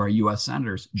become one of our U.S.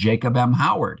 senators, Jacob M.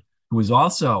 Howard, who was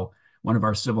also one of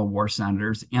our Civil War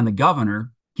senators, and the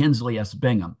governor, Kinsley S.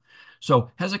 Bingham.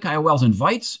 So Hezekiah Wells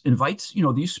invites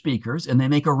these speakers, and they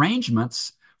make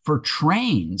arrangements for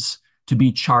trains to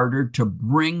be chartered to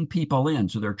bring people in.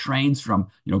 So there are trains from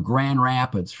Grand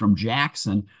Rapids, from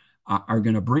Jackson, are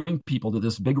going to bring people to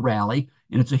this big rally,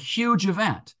 and it's a huge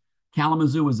event.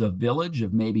 Kalamazoo was a village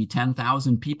of maybe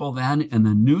 10,000 people then, and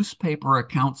the newspaper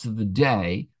accounts of the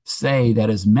day say that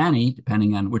as many,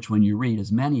 depending on which one you read,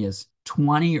 as many as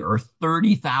 20 or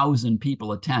 30,000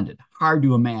 people attended. Hard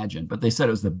to imagine, but they said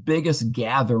it was the biggest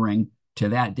gathering to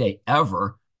that day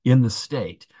ever in the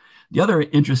state. The other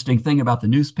interesting thing about the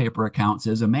newspaper accounts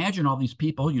is, imagine all these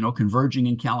people, converging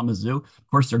in Kalamazoo. Of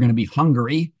course, they're going to be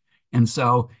hungry. And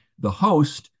so the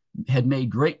host had made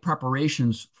great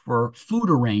preparations for food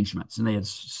arrangements, and they had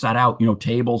set out,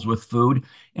 tables with food.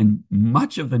 And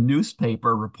much of the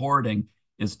newspaper reporting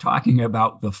is talking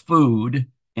about the food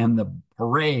and the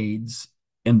parades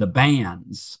and the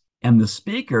bands. And the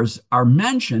speakers are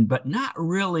mentioned, but not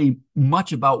really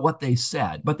much about what they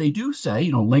said. But they do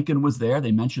say, Lincoln was there.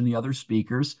 They mention the other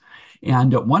speakers.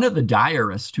 And one of the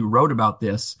diarists who wrote about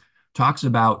this talks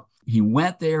about he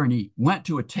went there and he went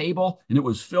to a table and it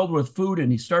was filled with food,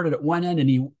 and he started at one end and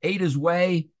he ate his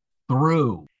way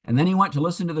through. And then he went to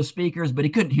listen to the speakers, but he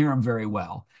couldn't hear them very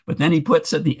well. But then he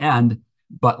puts at the end,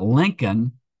 but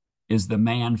Lincoln is the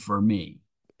man for me.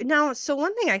 Now, so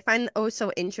one thing I find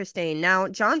so interesting. Now,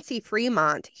 John C.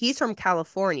 Fremont, he's from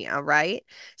California, right?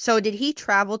 So did he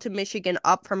travel to Michigan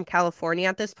up from California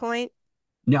at this point?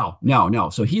 No.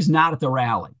 So he's not at the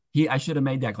rally. I should have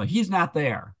made that clear. He's not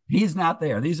there. He's not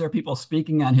there. These are people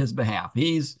speaking on his behalf.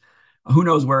 Who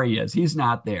knows where he is. He's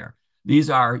not there. These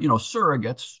are,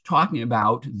 surrogates talking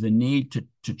about the need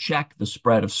to check the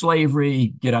spread of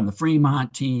slavery, get on the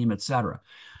Fremont team, etc.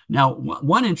 Now,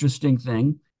 one interesting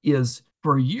thing is,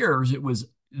 for years, it was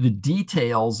the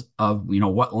details of,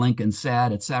 what Lincoln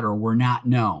said, et cetera, were not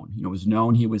known. It was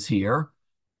known he was here,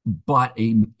 but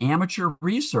an amateur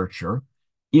researcher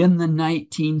in the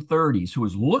 1930s who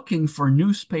was looking for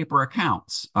newspaper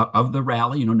accounts of the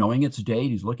rally, knowing its date,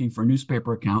 he's looking for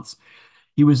newspaper accounts.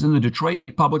 He was in the Detroit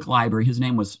Public Library. His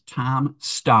name was Tom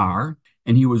Starr,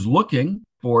 and he was looking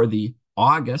for the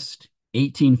August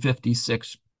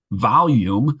 1856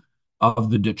 volume of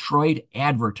the Detroit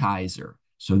Advertiser.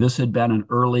 So this had been an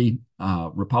early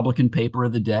Republican paper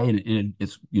of the day, and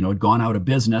it's had gone out of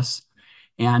business.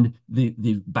 And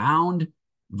the bound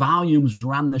volumes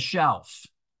were on the shelf.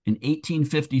 In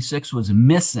 1856 was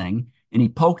missing, and he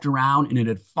poked around, and it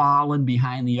had fallen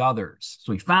behind the others.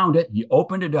 So he found it, he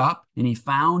opened it up, and he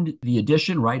found the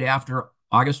edition right after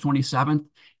August 27th,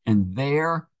 and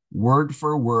there, word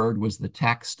for word, was the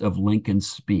text of Lincoln's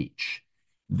speech.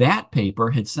 That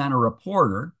paper had sent a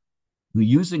reporter who,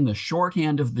 using the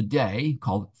shorthand of the day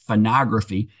called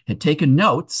phonography, had taken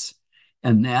notes,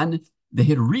 and then they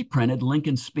had reprinted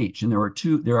Lincoln's speech. And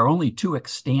there are only two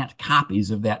extant copies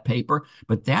of that paper,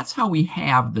 but that's how we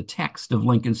have the text of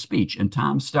Lincoln's speech. And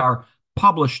Tom Starr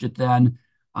published it then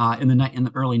in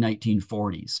the early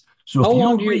 1940s. So how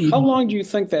long do you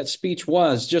think that speech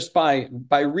was, just by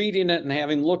reading it and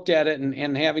having looked at it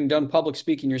and having done public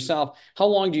speaking yourself? How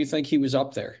long do you think he was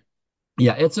up there?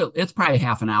 Yeah, it's probably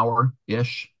half an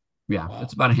hour-ish. Yeah, wow.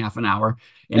 It's about a half an hour.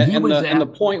 And the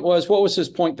point was, what was his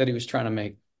point that he was trying to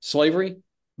make? Slavery?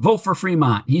 Vote for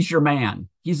Fremont. He's your man.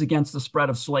 He's against the spread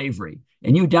of slavery.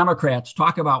 And you Democrats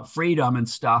talk about freedom and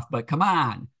stuff, but come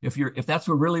on, if that's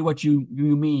really what you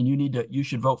mean, you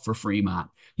should vote for Fremont.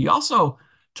 He also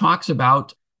talks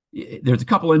about, there's a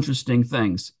couple interesting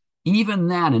things. Even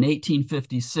then, in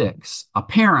 1856,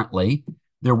 apparently,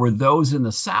 there were those in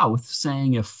the South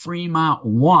saying if Fremont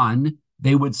won,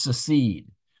 they would secede.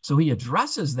 So he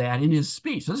addresses that in his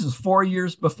speech. So this is 4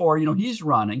 years before, he's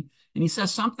running. And he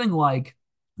says something like,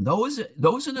 those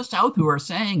in the South who are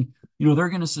saying, they're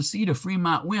going to secede if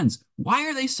Fremont wins. Why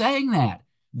are they saying that?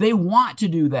 They want to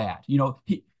do that.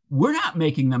 We're not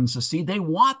making them secede. They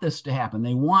want this to happen.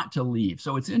 They want to leave.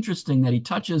 So it's interesting that he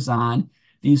touches on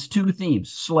these two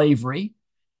themes, slavery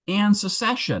and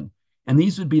secession. And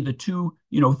these would be the two,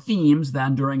 themes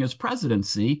then during his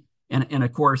presidency. And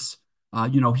of course,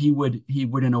 he would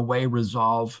in a way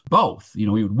resolve both. He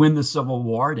would win the Civil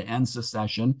War to end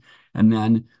secession, and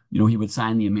then he would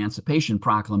sign the Emancipation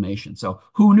Proclamation. So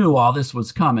who knew all this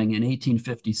was coming in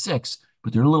 1856?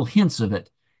 But there are little hints of it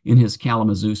in his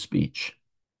Kalamazoo speech.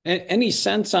 Any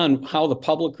sense on how the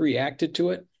public reacted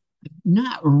to it?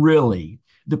 Not really.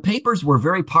 The papers were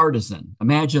very partisan.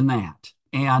 Imagine that.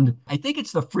 And I think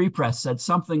it's the Free Press said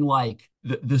something like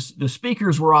the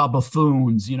speakers were all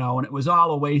buffoons, and it was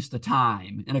all a waste of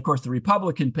time. And of course, the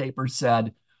Republican papers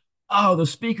said, oh, the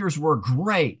speakers were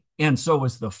great. And so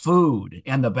was the food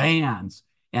and the bands.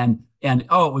 And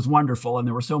oh, it was wonderful. And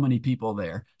there were so many people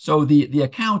there. So the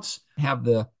accounts have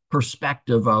the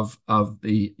perspective of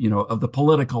the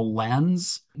political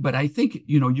lens. But I think,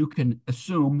 you can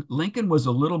assume Lincoln was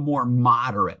a little more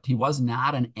moderate. He was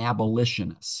not an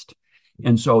abolitionist.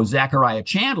 And so Zachariah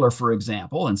Chandler, for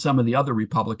example, and some of the other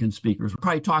Republican speakers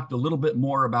probably talked a little bit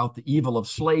more about the evil of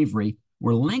slavery,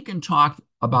 where Lincoln talked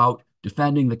about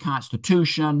defending the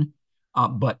Constitution,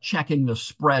 but checking the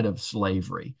spread of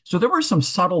slavery. So there were some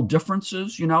subtle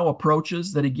differences,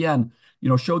 approaches that, again,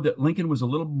 showed that Lincoln was a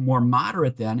little more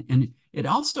moderate then. And it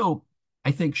also,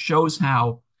 I think, shows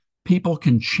how people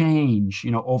can change,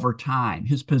 over time.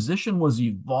 His position was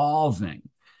evolving.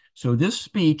 So this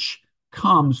speech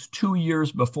comes 2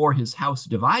 years before his House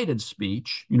divided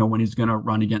speech, when he's going to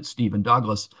run against Stephen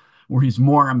Douglas, where he's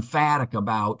more emphatic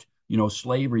about,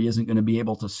 slavery isn't going to be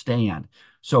able to stand.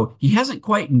 So he hasn't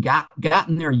quite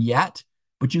gotten there yet,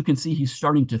 but you can see he's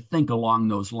starting to think along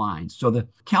those lines. So the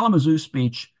Kalamazoo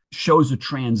speech shows a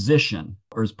transition,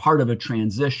 or is part of a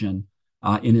transition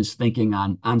in his thinking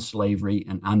on slavery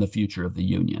and on the future of the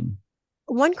Union.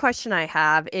 One question I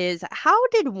have is, how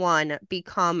did one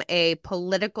become a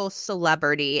political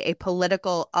celebrity, a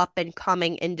political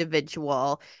up-and-coming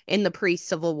individual in the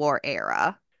pre-Civil War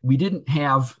era? We didn't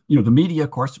have, the media,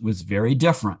 of course, was very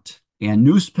different. And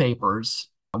newspapers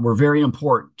were very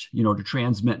important, to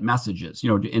transmit messages,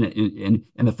 and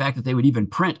the fact that they would even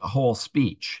print a whole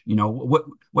speech.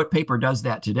 What paper does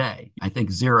that today? I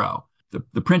think zero.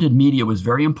 The printed media was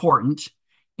very important.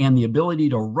 And the ability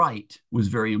to write was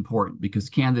very important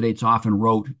because candidates often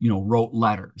wrote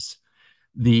letters.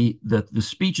 The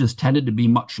speeches tended to be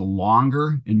much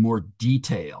longer and more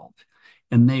detailed.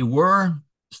 And they were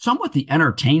somewhat the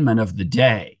entertainment of the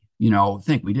day.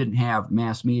 Think we didn't have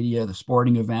mass media, the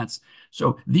sporting events.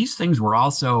 So these things were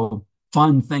also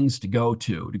fun things to go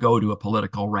to a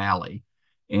political rally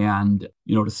and,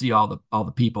 to see all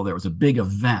the people. There was a big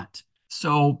event.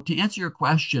 So to answer your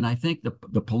question, I think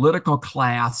the political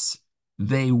class,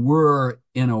 they were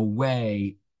in a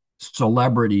way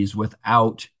celebrities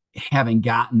without having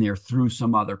gotten there through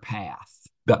some other path.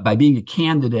 But by being a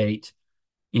candidate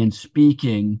and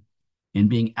speaking and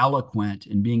being eloquent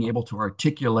and being able to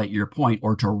articulate your point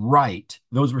or to write,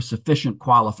 those were sufficient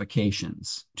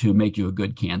qualifications to make you a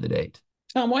good candidate.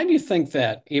 Tom, why do you think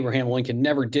that Abraham Lincoln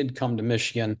never did come to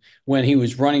Michigan when he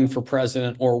was running for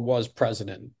president or was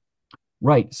president?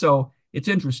 Right. So it's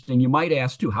interesting. You might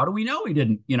ask too, how do we know he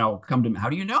didn't, come to, how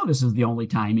do you know this is the only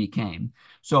time he came?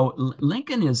 So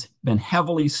Lincoln has been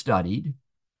heavily studied.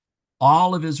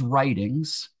 All of his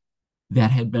writings that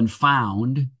had been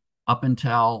found up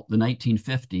until the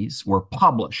 1950s were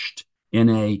published in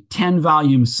a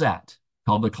 10-volume set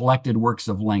called the Collected Works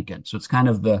of Lincoln. So it's kind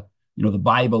of the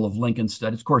Bible of Lincoln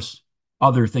studies. Of course,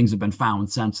 other things have been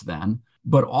found since then,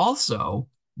 but also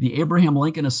the Abraham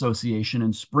Lincoln Association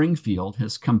in Springfield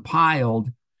has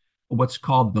compiled what's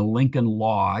called the Lincoln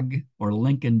Log, or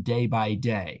Lincoln Day by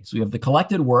Day. So you have the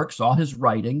collected works, all his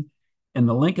writing, and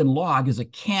the Lincoln Log is a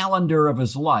calendar of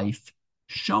his life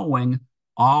showing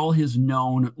all his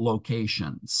known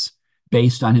locations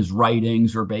based on his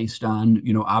writings or based on,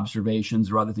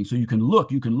 observations or other things. So you can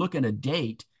look at a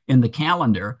date in the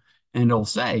calendar and it'll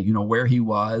say, where he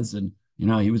was and,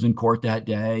 he was in court that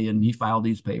day and he filed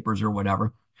these papers or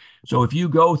whatever. So if you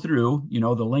go through,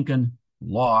 the Lincoln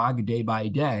Log day by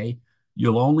day,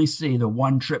 you'll only see the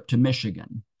one trip to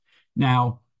Michigan.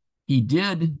 Now, he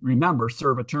did, remember,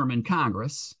 serve a term in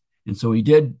Congress. And so he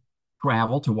did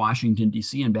travel to Washington,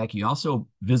 D.C. and back. He also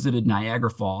visited Niagara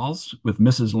Falls with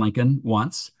Mrs. Lincoln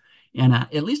once. And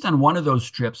at least on one of those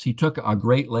trips, he took a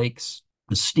Great Lakes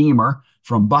steamer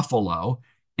from Buffalo.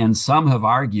 And some have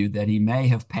argued that he may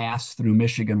have passed through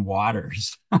Michigan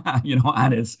waters,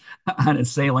 on his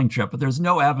sailing trip. But there's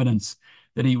no evidence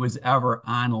that he was ever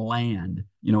on land,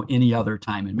 any other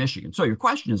time in Michigan. So your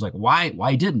question is like,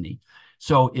 why didn't he?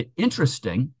 So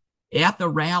interesting, at the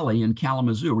rally in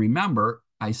Kalamazoo, remember,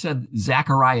 I said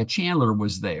Zachariah Chandler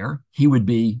was there. He would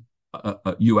be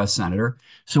a U.S. senator.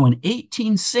 So in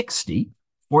 1860,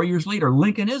 4 years later,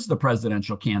 Lincoln is the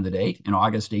presidential candidate in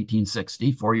August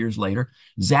 1860. 4 years later,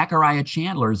 Zachariah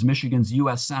Chandler is Michigan's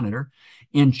U.S. senator.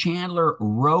 And Chandler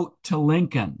wrote to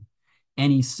Lincoln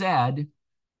and he said,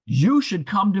 "You should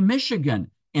come to Michigan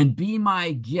and be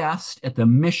my guest at the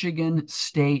Michigan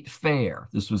State Fair."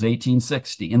 This was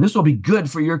 1860. "And this will be good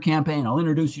for your campaign. I'll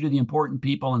introduce you to the important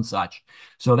people and such."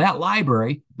 So that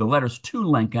library, the letters to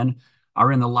Lincoln,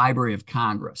 are in the Library of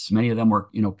Congress. Many of them were,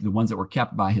 the ones that were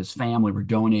kept by his family were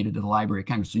donated to the Library of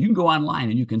Congress. So you can go online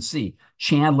and you can see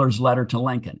Chandler's letter to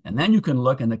Lincoln. And then you can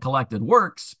look in the collected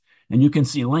works and you can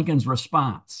see Lincoln's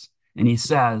response. And he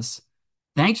says,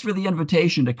 "Thanks for the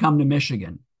invitation to come to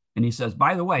Michigan." And he says,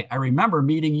 "By the way, I remember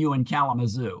meeting you in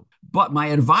Kalamazoo, but my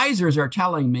advisors are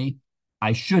telling me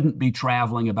I shouldn't be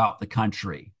traveling about the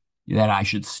country, that I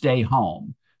should stay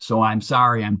home. So I'm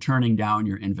sorry, I'm turning down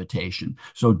your invitation."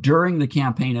 So during the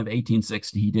campaign of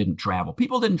 1860, he didn't travel.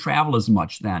 People didn't travel as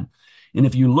much then. And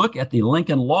if you look at the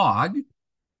Lincoln log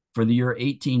for the year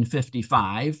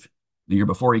 1855, the year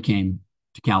before he came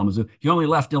to Kalamazoo, he only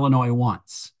left Illinois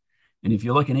once. And if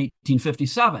you look in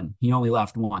 1857, he only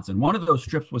left once. And one of those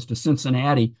trips was to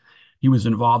Cincinnati. He was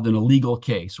involved in a legal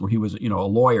case where he was, a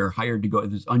lawyer hired to go.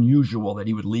 It was unusual that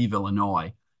he would leave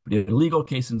Illinois, but he had a legal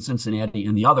case in Cincinnati.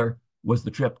 And the other was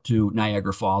the trip to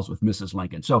Niagara Falls with Mrs.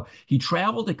 Lincoln. So he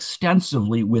traveled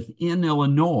extensively within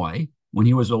Illinois when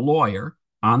he was a lawyer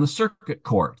on the circuit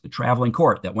court, the traveling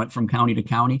court that went from county to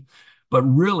county. But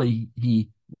really, he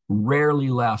rarely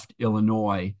left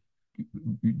Illinois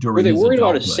during Were they his worried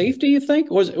about adulthood. his safety, you think?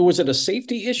 Was it a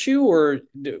safety issue or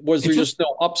was there just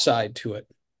no upside to it?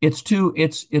 It's too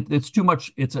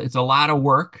much. It's a lot of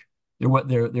work.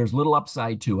 There's little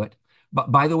upside to it.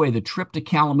 But by the way, the trip to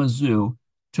Kalamazoo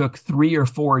took 3 or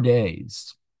 4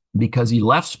 days because he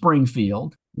left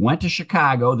Springfield, went to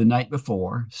Chicago the night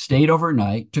before, stayed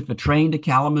overnight, took the train to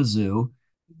Kalamazoo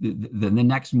the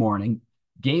next morning,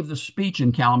 gave the speech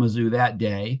in Kalamazoo that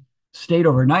day, stayed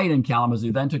overnight in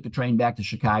Kalamazoo, then took the train back to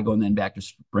Chicago and then back to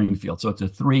Springfield. So it's a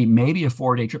 3, maybe a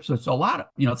 4-day trip. So it's a lot of,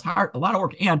 it's hard, a lot of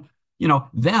work. And,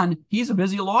 then he's a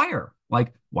busy lawyer.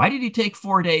 Like, why did he take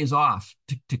 4 days off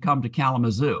to come to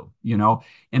Kalamazoo?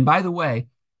 And by the way,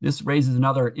 this raises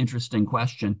another interesting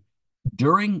question.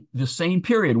 During the same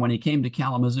period when he came to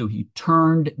Kalamazoo, he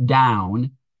turned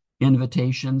down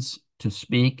invitations to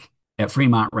speak at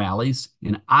Fremont rallies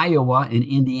in Iowa and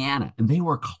Indiana, and they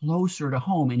were closer to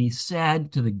home. And he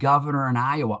said to the governor in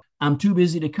Iowa, "I'm too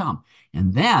busy to come."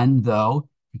 And then, though,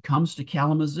 he comes to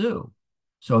Kalamazoo.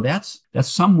 So that's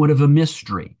somewhat of a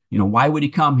mystery. Why would he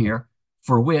come here?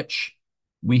 For which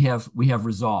we have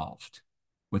resolved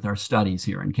with our studies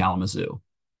here in Kalamazoo.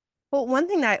 Well, one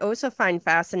thing that I also find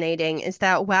fascinating is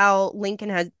that while Lincoln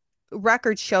has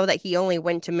records show that he only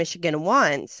went to Michigan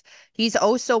once, he's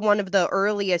also one of the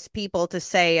earliest people to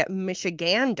say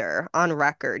Michigander on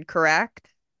record, correct?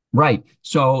 Right.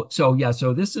 So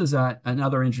this is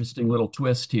another interesting little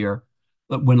twist here.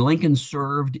 But when Lincoln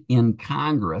served in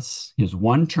Congress, his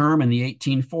one term in the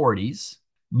 1840s,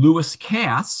 Lewis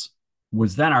Cass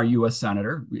was then our U.S.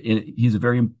 Senator. He's a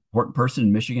very important person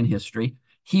in Michigan history.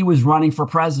 He was running for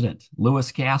president.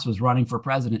 Lewis Cass was running for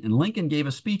president. And Lincoln gave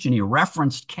a speech and he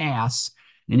referenced Cass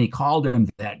and he called him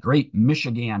that great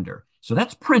Michigander. So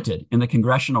that's printed in the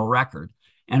congressional record.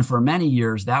 And for many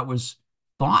years, that was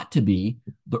thought to be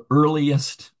the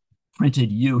earliest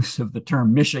printed use of the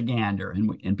term Michigander.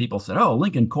 And people said, "Oh,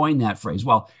 Lincoln coined that phrase."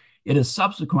 Well, it has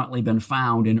subsequently been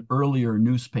found in earlier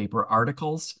newspaper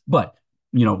articles, but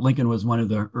Lincoln was one of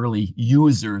the early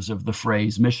users of the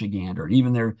phrase Michigander. And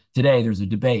even today, there's a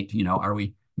debate, are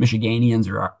we Michiganians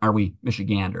or are we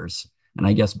Michiganders? And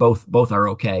I guess both are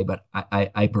okay, but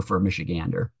I prefer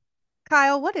Michigander.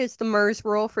 Kyle, what is the MIRS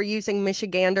rule for using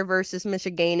Michigander versus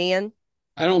Michiganian?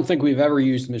 I don't think we've ever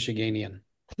used Michiganian.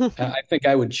 I think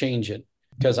I would change it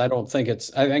because I think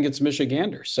it's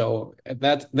Michigander. So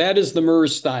that is the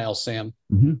MIRS style, Sam.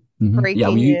 Mm-hmm. Mm-hmm.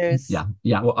 Breaking news.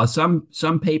 Yeah. Well,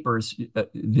 some papers,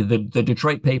 the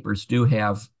Detroit papers do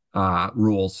have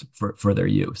rules for their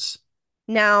use.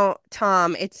 Now,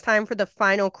 Tom, it's time for the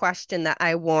final question that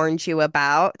I warned you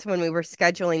about when we were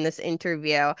scheduling this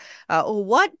interview.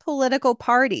 What political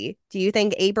party do you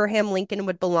think Abraham Lincoln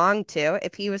would belong to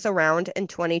if he was around in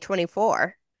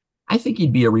 2024? I think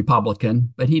he'd be a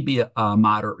Republican, but he'd be a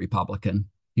moderate Republican.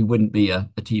 He wouldn't be a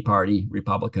Tea Party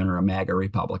Republican or a MAGA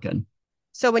Republican.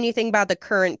 So when you think about the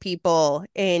current people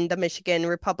in the Michigan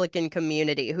Republican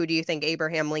community, who do you think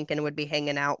Abraham Lincoln would be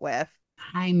hanging out with?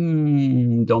 I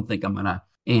don't think I'm going to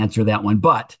answer that one,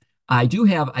 but I do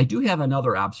have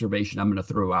another observation I'm going to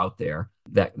throw out there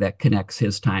that connects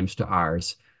his times to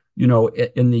ours. You know,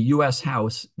 in the U.S.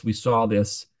 House, we saw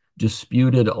this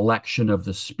disputed election of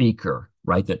the speaker,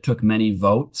 right? That took many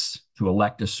votes to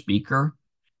elect a speaker.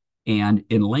 And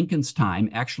in Lincoln's time,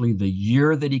 actually, the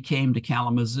year that he came to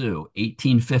Kalamazoo,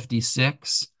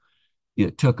 1856,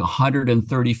 it took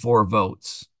 134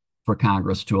 votes for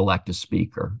Congress to elect a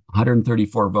speaker,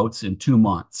 134 votes in 2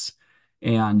 months.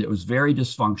 And it was very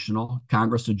dysfunctional.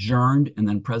 Congress adjourned, and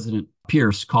then President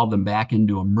Pierce called them back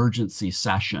into emergency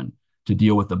session to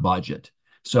deal with the budget.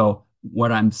 So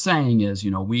what I'm saying is,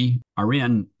 we are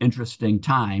in interesting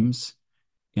times,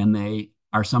 and they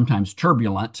are sometimes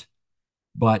turbulent,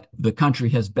 but the country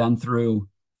has been through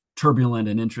turbulent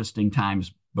and interesting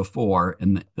times before,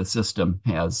 and the system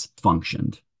has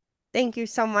functioned. Thank you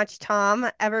so much, Tom.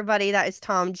 Everybody, that is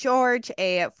Tom George,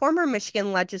 a former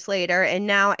Michigan legislator and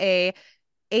now a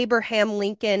Abraham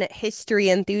Lincoln history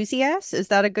enthusiast. Is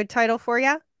that a good title for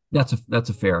you? That's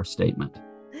a fair statement.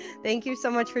 Thank you so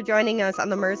much for joining us on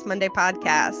the MIRS Monday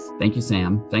podcast. Thank you,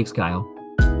 Sam. Thanks, Kyle.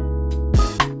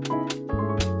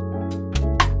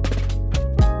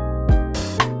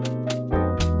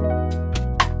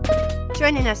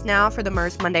 Joining us now for the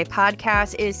MIRS Monday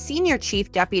podcast is Senior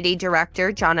Chief Deputy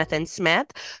Director Jonathan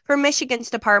Smith for Michigan's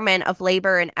Department of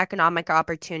Labor and Economic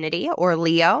Opportunity, or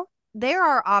LEO. There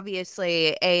are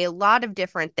obviously a lot of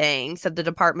different things that the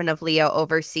Department of LEO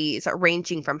oversees,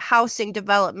 ranging from housing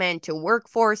development to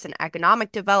workforce and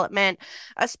economic development.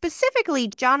 Specifically,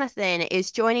 Jonathan is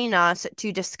joining us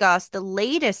to discuss the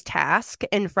latest task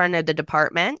in front of the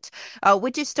department,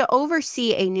 which is to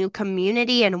oversee a new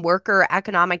community and worker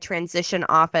economic transition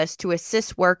office to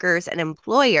assist workers and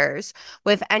employers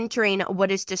with entering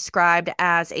what is described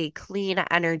as a clean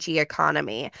energy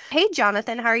economy. Hey,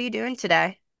 Jonathan, how are you doing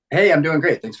today? Hey, I'm doing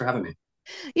great. Thanks for having me.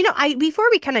 Before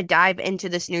we kind of dive into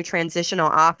this new transitional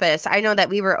office, I know that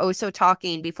we were also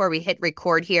talking before we hit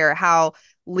record here how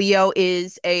Leo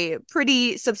is a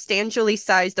pretty substantially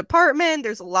sized department.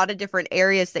 There's a lot of different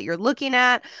areas that you're looking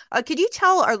at. Could you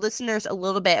tell our listeners a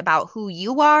little bit about who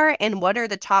you are and what are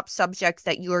the top subjects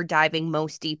that you are diving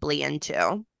most deeply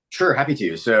into? Sure, happy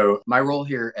to. So my role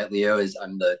here at Leo is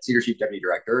I'm the Senior Chief Deputy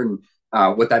Director, and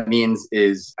what that means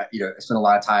is, I spend a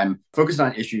lot of time focused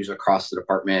on issues across the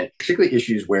department, particularly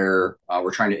issues where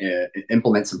we're trying to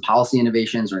implement some policy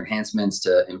innovations or enhancements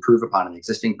to improve upon an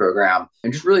existing program,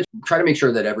 and just really try to make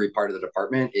sure that every part of the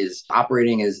department is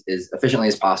operating as efficiently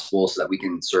as possible so that we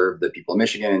can serve the people of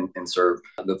Michigan and serve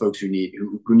the folks who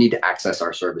need to access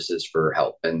our services for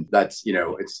help. And that's,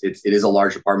 it is a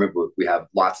large department, but we have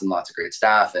lots and lots of great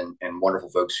staff and wonderful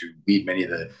folks who lead many of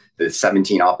the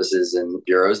 17 offices and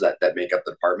bureaus that make up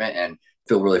the department, and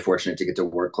feel really fortunate to get to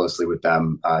work closely with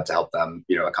them to help them,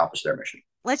 accomplish their mission.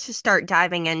 Let's just start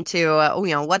diving into,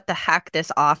 what the heck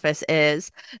this office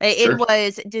is. It Sure.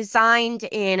 was designed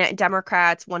in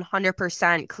Democrats'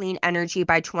 100% clean energy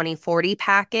by 2040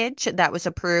 package that was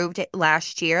approved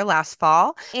last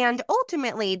fall. And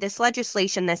ultimately, this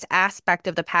legislation, this aspect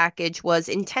of the package was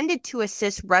intended to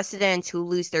assist residents who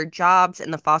lose their jobs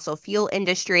in the fossil fuel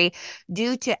industry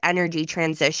due to energy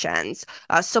transitions.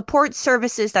 Support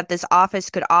services that this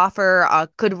office could offer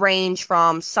could range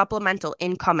from supplemental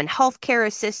income and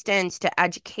healthcare assistance to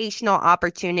educational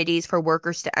opportunities for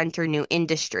workers to enter new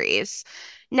industries.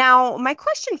 Now, my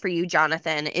question for you,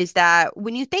 Jonathan, is that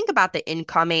when you think about the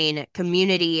incoming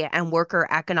community and worker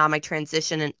economic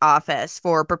transition in office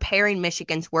for preparing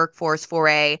Michigan's workforce for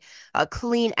a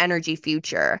clean energy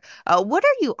future, what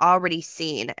are you already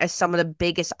seeing as some of the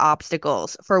biggest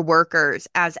obstacles for workers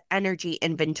as energy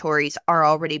inventories are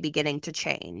already beginning to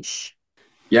change?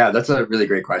 Yeah, that's a really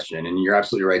great question. And you're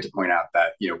absolutely right to point out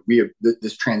that, we have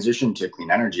this transition to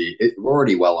clean energy, we're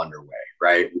already well underway,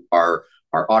 right? Our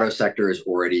auto sector is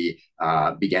already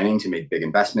beginning to make big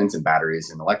investments in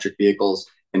batteries and electric vehicles.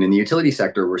 And in the utility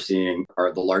sector, we're seeing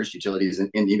the largest utilities and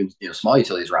even small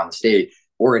utilities around the state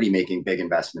already making big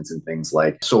investments in things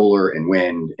like solar and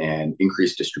wind and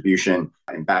increased distribution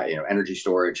and energy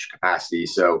storage capacity.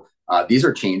 So these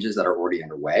are changes that are already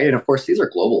underway. And of course, these are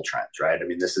global trends, right? I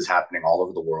mean, this is happening all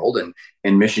over the world. And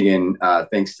in Michigan,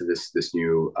 thanks to this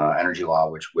new energy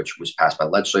law, which was passed by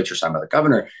the legislature, signed by the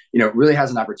governor, really has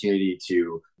an opportunity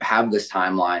to have this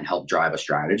timeline help drive a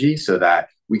strategy so that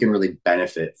we can really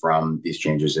benefit from these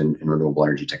changes in renewable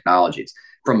energy technologies.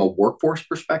 From a workforce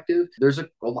perspective, there's a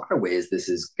lot of ways this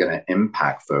is going to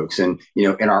impact folks. And,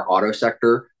 in our auto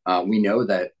sector, we know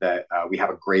that we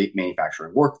have a great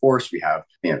manufacturing workforce. We have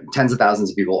tens of thousands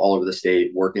of people all over the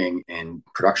state working in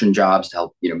production jobs to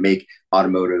help make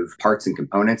automotive parts and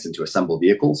components and to assemble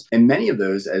vehicles. And many of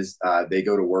those, as they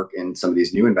go to work in some of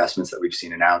these new investments that we've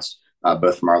seen announced,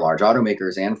 both from our large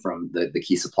automakers and from the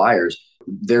key suppliers,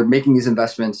 they're making these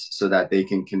investments so that they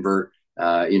can convert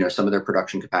some of their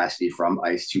production capacity from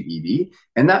ICE to EV.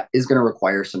 And that is going to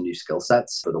require some new skill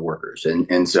sets for the workers.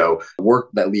 And so work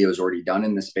that Leo has already done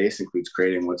in this space includes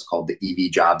creating what's called the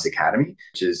EV Jobs Academy,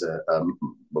 which is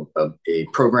a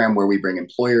program where we bring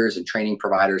employers and training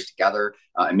providers together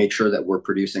and make sure that we're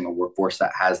producing a workforce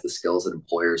that has the skills that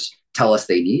employers tell us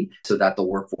they need, so that the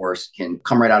workforce can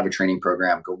come right out of a training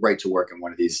program, go right to work in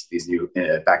one of these new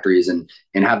factories and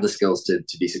have the skills to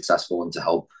be successful and to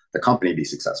help the company be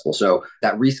successful. So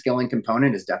that reskilling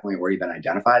component has definitely already been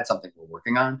identified, something we're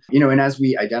working on. And as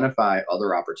we identify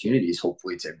other opportunities,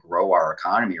 hopefully to grow our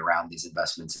economy around these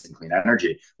investments in clean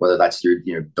energy, whether that's through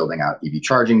building out EV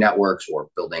charging networks or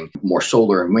building more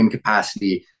solar and wind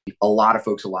capacity, a lot of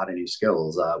folks, a lot of new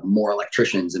skills, more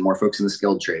electricians and more folks in the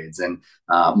skilled trades and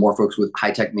more folks with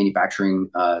high-tech manufacturing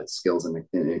skills and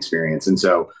experience. And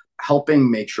so helping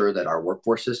make sure that our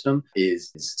workforce system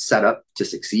is set up to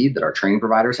succeed, that our training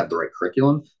providers have the right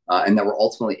curriculum, and that we're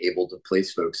ultimately able to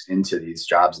place folks into these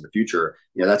jobs in the future.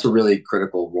 That's a really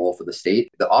critical role for the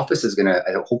state. The office is going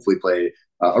to hopefully play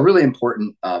a really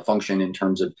important function in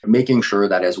terms of making sure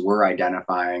that as we're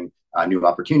identifying new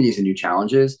opportunities and new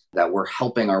challenges, that we're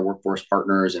helping our workforce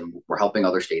partners and we're helping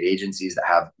other state agencies that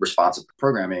have responsive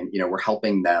programming, we're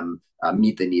helping them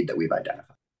meet the need that we've identified.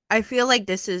 I feel like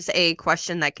this is a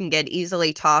question that can get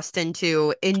easily tossed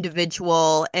into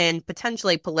individual and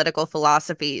potentially political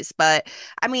philosophies. But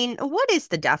I mean, what is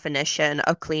the definition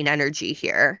of clean energy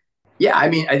here? Yeah, I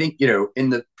mean, I think,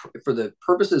 for the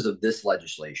purposes of this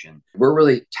legislation, we're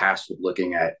really tasked with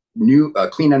looking at new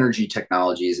clean energy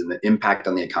technologies and the impact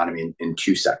on the economy in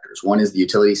two sectors. One is the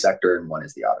utility sector and one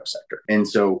is the auto sector. And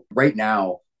so right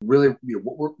now, really,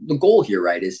 the goal here,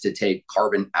 right, is to take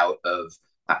carbon out of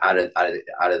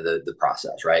the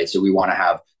process, right? So we want to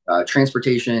have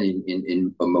transportation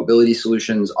in mobility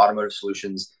solutions, automotive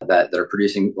solutions that are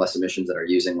producing less emissions, that are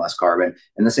using less carbon,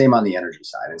 and the same on the energy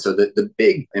side. And so the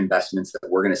big investments that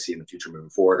we're going to see in the future moving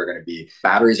forward are going to be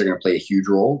batteries are going to play a huge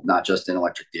role, not just in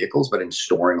electric vehicles, but in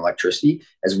storing electricity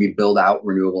as we build out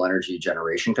renewable energy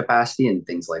generation capacity and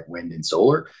things like wind and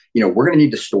solar. We're going to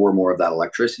need to store more of that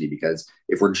electricity because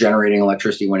if we're generating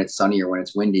electricity when it's sunny or when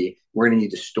it's windy, we're going to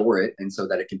need to store it and so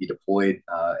that it can be deployed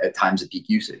at times of peak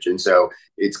usage. And so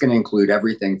it's going to include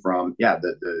everything from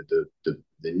the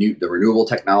renewable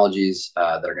technologies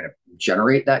that are going to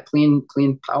generate that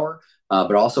clean power,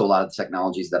 but also a lot of the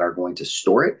technologies that are going to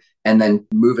store it and then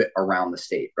move it around the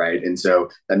state, right? And so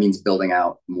that means building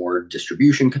out more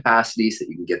distribution capacity so that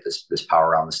you can get this power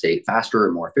around the state faster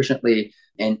and more efficiently.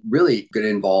 And really going to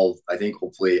involve, I think,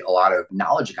 hopefully a lot of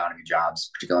knowledge economy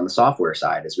jobs, particularly on the software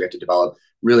side, as we have to develop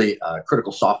really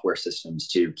critical software systems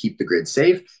to keep the grid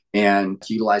safe and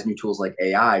to utilize new tools like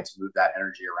AI to move that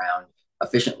energy around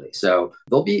efficiently. So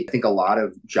there'll be, I think, a lot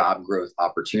of job growth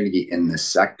opportunity in this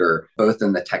sector, both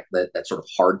in the tech, that sort of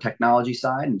hard technology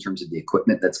side in terms of the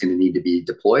equipment that's going to need to be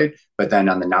deployed, but then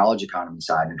on the knowledge economy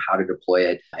side and how to deploy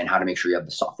it and how to make sure you have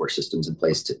the software systems in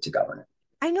place to govern it.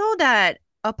 I know that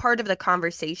a part of the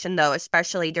conversation, though,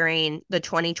 especially during the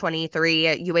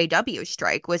 2023 UAW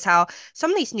strike, was how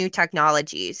some of these new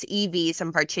technologies, EVs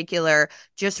in particular,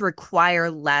 just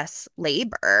require less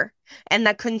labor and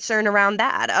that concern around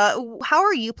that. How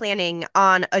are you planning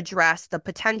on address the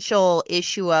potential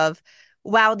issue of,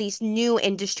 while these new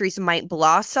industries might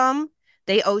blossom,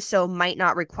 they also might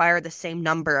not require the same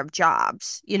number of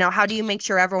jobs? How do you make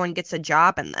sure everyone gets a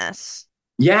job in this?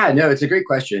 Yeah, no, it's a great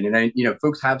question. And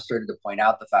folks have started to point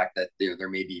out the fact that there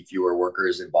may be fewer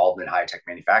workers involved in high-tech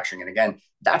manufacturing. And again,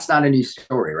 that's not a new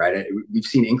story, right? We've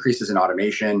seen increases in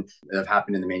automation that have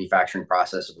happened in the manufacturing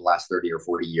process over the last 30 or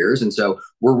 40 years. And so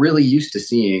we're really used to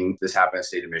seeing this happen in the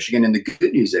state of Michigan. And the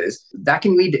good news is that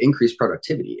can lead to increased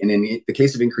productivity. And in the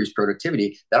case of increased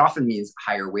productivity, that often means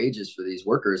higher wages for these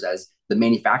workers as the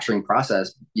manufacturing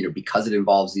process, because it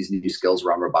involves these new skills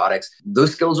around robotics,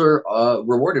 those skills are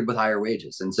rewarded with higher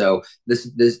wages. And so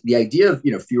the idea of,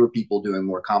 fewer people doing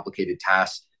more complicated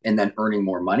tasks and then earning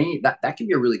more money, that can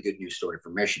be a really good news story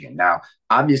for Michigan. Now,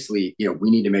 obviously,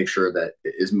 we need to make sure that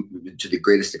is to the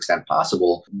greatest extent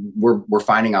possible, we're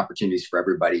finding opportunities for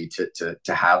everybody to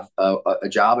have a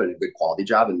job and a good quality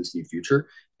job in this new future.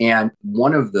 And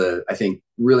one of the, I think,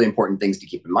 really important things to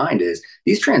keep in mind is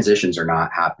these transitions are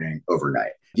not happening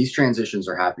overnight. These transitions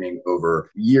are happening over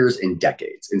years and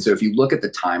decades. And so if you look at the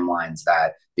timelines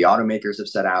that the automakers have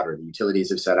set out or the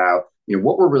utilities have set out,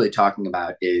 what we're really talking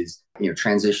about is,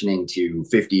 transitioning to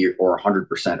 50 or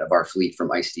 100% of our fleet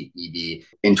from ICE to EV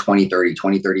in 2030,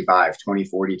 2035,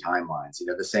 2040 timelines.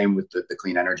 The same with the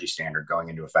clean energy standard going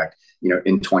into effect,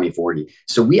 in 2040.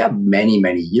 So we have many,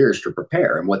 many years to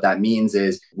prepare. And what that means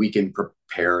is we can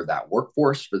prepare that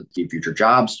workforce for the future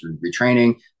jobs through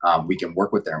retraining. We can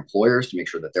work with their employers to make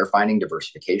sure that they're finding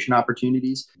diversification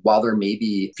opportunities. While there may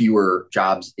be fewer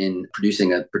jobs in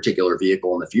producing a particular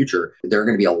vehicle in the future, there are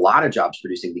going to be a lot of jobs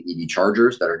producing the EV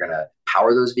chargers that are going to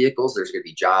power those vehicles. There's going to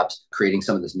be jobs creating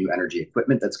some of this new energy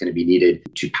equipment that's going to be needed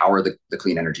to power the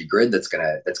clean energy grid that's going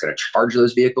to charge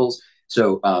those vehicles.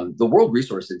 So the World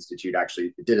Resource Institute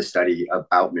actually did a study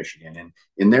about Michigan. And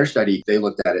in their study, they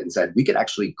looked at it and said, we could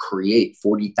actually create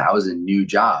 40,000 new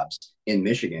jobs in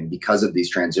Michigan because of these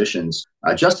transitions,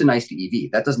 just in ICE to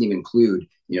EV. That doesn't even include,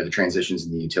 the transitions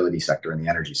in the utility sector and the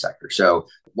energy sector. So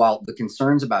while the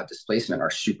concerns about displacement are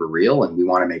super real, and we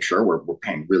want to make sure we're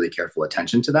paying really careful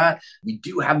attention to that, we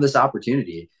do have this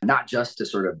opportunity, not just to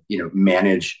sort of,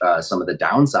 manage some of the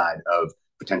downside of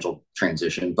potential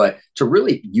transition, but to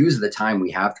really use the time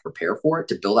we have to prepare for it,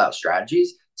 to build out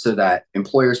strategies so that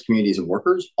employers, communities, and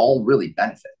workers all really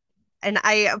benefit. And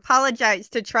I apologize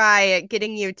to try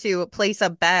getting you to place a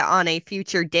bet on a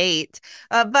future date.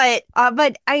 But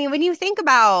when you think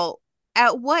about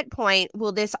at what point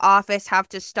will this office have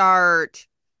to start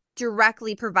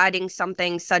directly providing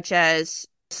something such as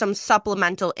some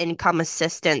supplemental income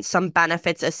assistance, some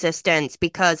benefits assistance,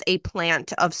 because a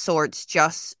plant of sorts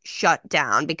just shut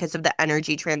down because of the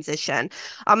energy transition.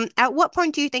 At what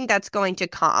point do you think that's going to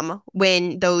come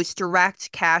when those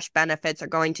direct cash benefits are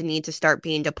going to need to start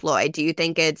being deployed? Do you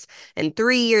think it's in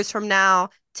 3 years from now,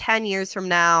 10 years from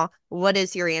now? What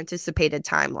is your anticipated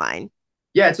timeline?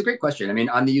 Yeah, it's a great question. I mean,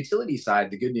 on the utility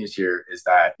side, the good news here is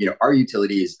that, our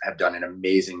utilities have done an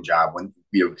amazing job when,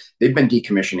 they've been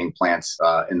decommissioning plants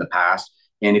in the past.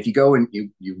 And if you go and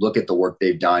you look at the work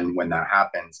they've done when that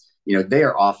happens, they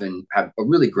are often have a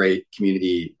really great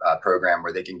community program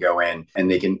where they can go in and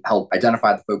they can help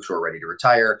identify the folks who are ready to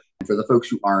retire. And for the folks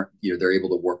who aren't, they're able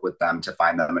to work with them to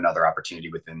find them another opportunity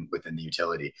within the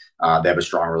utility. They have a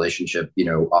strong relationship,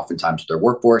 oftentimes with their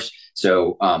workforce.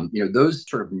 So, those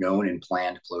sort of known and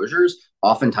planned closures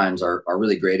oftentimes are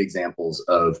really great examples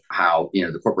of how,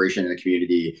 the corporation and the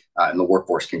community and the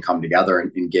workforce can come together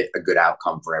and get a good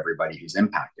outcome for everybody who's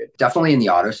impacted. Definitely in the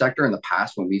auto sector in the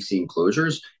past, when we've seen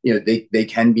closures, they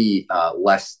can be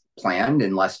less planned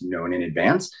and less known in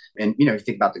advance. And, you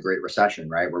think about the Great Recession,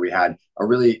 right, where we had a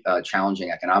really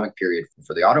challenging economic period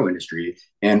for the auto industry.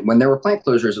 And when there were plant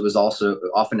closures, it was also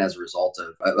often as a result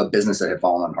of a business that had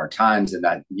fallen on hard times and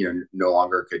that, no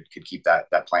longer could keep that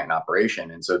plant in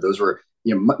operation. And so those were,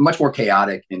 much more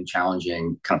chaotic and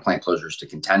challenging kind of plant closures to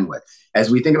contend with. As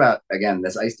we think about, again,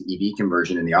 this ICE to EV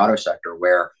conversion in the auto sector,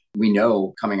 where we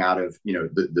know coming out of,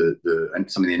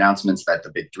 some of the announcements that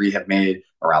the big three have made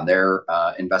around their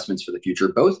investments for the future,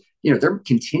 both, they're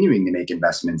continuing to make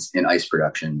investments in ICE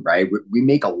production, right? We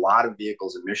make a lot of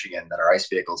vehicles in Michigan that are ICE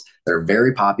vehicles that are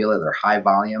very popular. They're high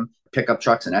volume pickup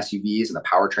trucks and SUVs and the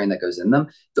powertrain that goes in them.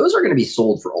 Those are going to be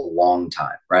sold for a long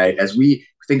time, right? As we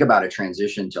think about a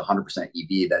transition to 100%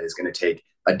 EV that is going to take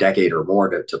a decade or more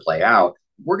to play out,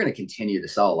 we're going to continue to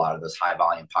sell a lot of those high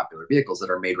volume popular vehicles that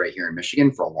are made right here in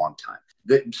Michigan for a long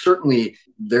time. Certainly,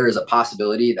 there is a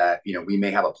possibility that, we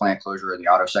may have a plant closure in the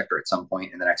auto sector at some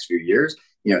point in the next few years.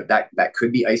 That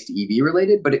could be ICE to EV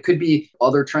related, but it could be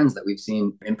other trends that we've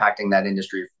seen impacting that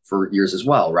industry for years as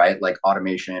well, right? Like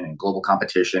automation and global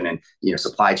competition and,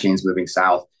 supply chains moving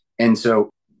south. And so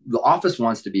the office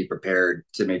wants to be prepared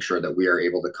to make sure that we are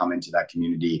able to come into that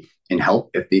community and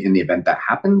help in the event that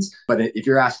happens. But if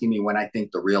you're asking me when I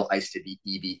think the real ICE to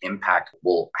EV impact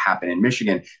will happen in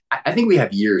Michigan, I think we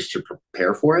have years to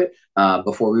prepare for it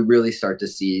before we really start to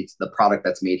see the product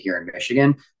that's made here in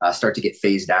Michigan start to get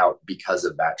phased out because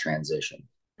of that transition.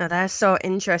 Now, that's so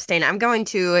interesting. I'm going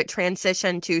to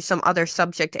transition to some other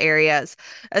subject areas.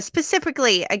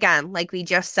 Specifically, again, like we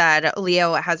just said,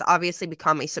 Leo has obviously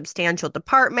become a substantial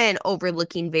department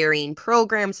overlooking varying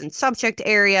programs and subject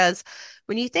areas.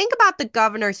 When you think about the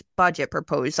governor's budget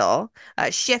proposal,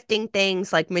 shifting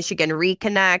things like Michigan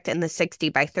Reconnect and the 60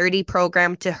 by 30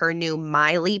 program to her new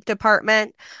My Leap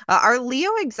department, are Leo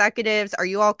executives, are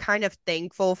you all kind of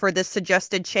thankful for this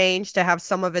suggested change to have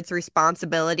some of its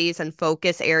responsibilities and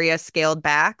focus areas scaled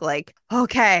back? Like,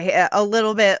 okay, a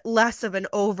little bit less of an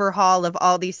overhaul of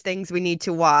all these things we need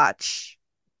to watch.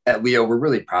 At Leo, we're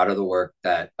really proud of the work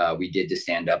that we did to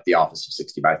stand up the Office of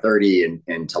 60 by 30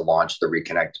 and to launch the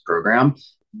Reconnect program.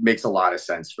 Makes a lot of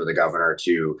sense for the governor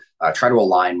to try to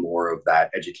align more of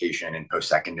that education and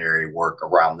post-secondary work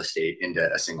around the state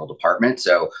into a single department.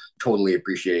 So totally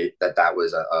appreciate that that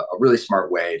was a really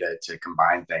smart way to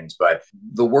combine things. But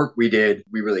the work we did,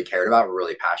 we really cared about, we're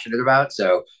really passionate about.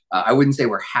 So I wouldn't say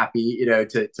we're happy,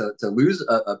 to lose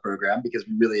a program because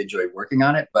we really enjoyed working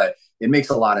on it, but it makes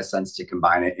a lot of sense to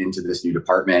combine it into this new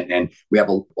department. And we have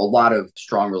a lot of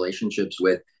strong relationships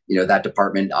with that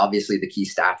department. Obviously, the key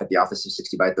staff at the Office of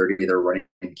 60 by 30, they're running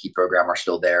the key program, are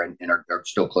still there and are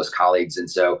still close colleagues. And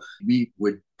so we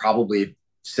would probably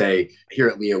say here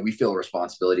at Leo, we feel a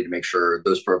responsibility to make sure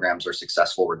those programs are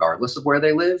successful regardless of where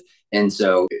they live. And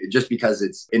so just because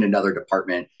it's in another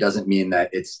department doesn't mean that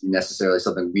it's necessarily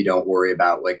something we don't worry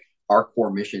about. Like, our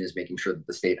core mission is making sure that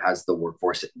the state has the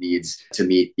workforce it needs to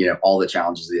meet, all the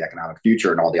challenges of the economic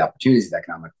future and all the opportunities of the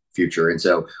economic future. And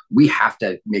so we have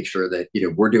to make sure that,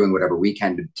 we're doing whatever we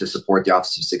can to support the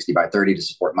Office of 60 by 30, to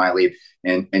support My Leap,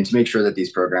 and to make sure that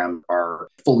these programs are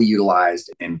fully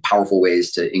utilized in powerful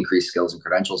ways to increase skills and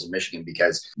credentials in Michigan,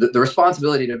 because the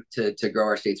responsibility to grow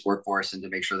our state's workforce and to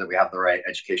make sure that we have the right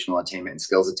educational attainment and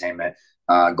skills attainment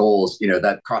goals,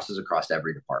 that crosses across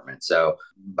every department. So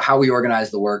how we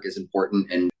organize the work is important.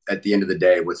 And at the end of the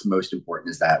day, what's most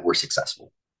important is that we're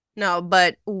successful. No,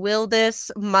 but will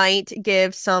this might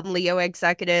give some Leo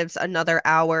executives another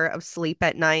hour of sleep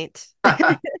at night?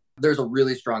 There's a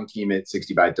really strong team at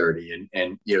 60 by 30,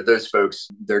 and those folks,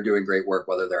 they're doing great work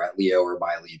whether they're at Leo or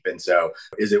My Leap. And so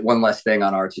is it one less thing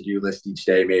on our to-do list each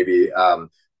day? Maybe.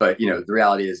 But the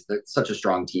reality is that such a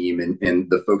strong team, and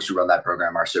the folks who run that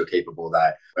program are so capable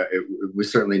that it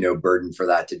was certainly no burden for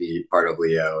that to be part of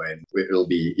Leo. And it'll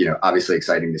be obviously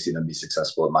exciting to see them be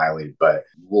successful at My Leap, but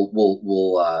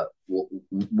we'll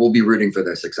be rooting for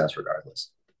their success regardless.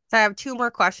 So I have two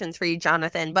more questions for you,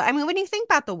 Jonathan. But I mean, when you think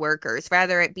about the workers,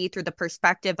 rather it be through the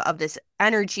perspective of this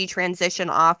energy transition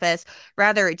office,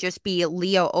 rather it just be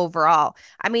Leo overall.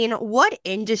 I mean, what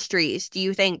industries do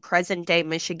you think present day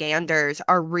Michiganders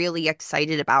are really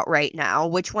excited about right now?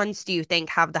 Which ones do you think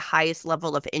have the highest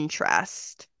level of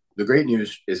interest? The great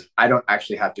news is I don't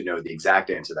actually have to know the exact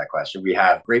answer to that question. We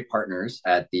have great partners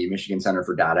at the Michigan Center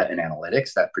for Data and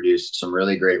Analytics that produce some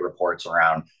really great reports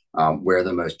around where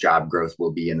the most job growth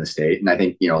will be in the state. And I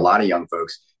think, a lot of young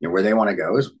folks, where they want to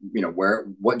go is,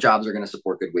 what jobs are going to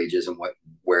support good wages and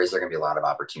where is there going to be a lot of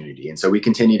opportunity. And so we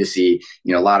continue to see,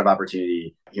 a lot of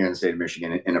opportunity here in the state of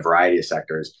Michigan in a variety of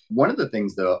sectors. One of the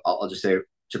things, though, I'll just say,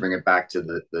 to bring it back to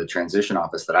the transition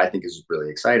office, that I think is really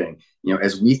exciting,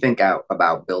 as we think out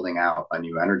about building out a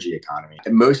new energy economy,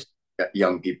 and most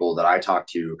young people that I talk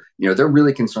to, they're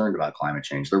really concerned about climate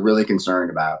change. They're really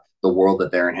concerned about the world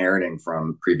that they're inheriting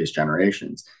from previous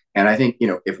generations. And I think,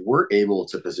 if we're able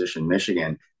to position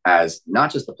Michigan as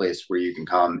not just the place where you can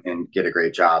come and get a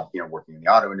great job, working in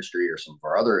the auto industry or some of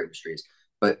our other industries,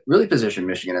 but really position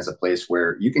Michigan as a place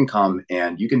where you can come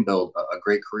and you can build a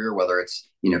great career, whether it's,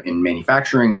 in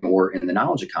manufacturing or in the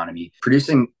knowledge economy,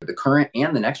 producing the current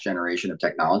and the next generation of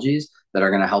technologies that are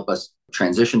going to help us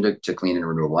transition to clean and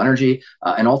renewable energy,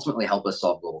 and ultimately help us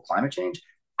solve global climate change.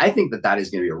 I think that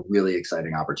is going to be a really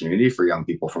exciting opportunity for young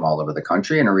people from all over the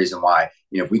country, and a reason why,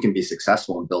 if we can be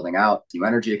successful in building out the new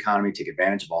energy economy, take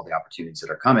advantage of all the opportunities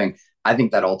that are coming, I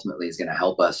think that ultimately is going to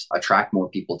help us attract more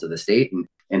people to the state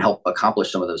and help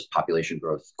accomplish some of those population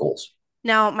growth goals.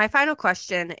 Now, my final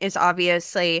question is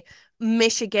obviously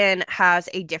Michigan has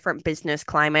a different business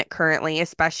climate currently,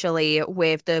 especially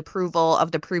with the approval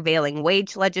of the prevailing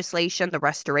wage legislation, the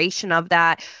restoration of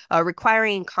that,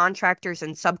 requiring contractors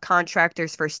and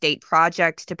subcontractors for state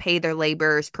projects to pay their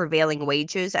laborers prevailing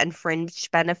wages and fringe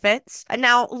benefits. And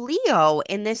now, Leo,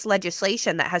 in this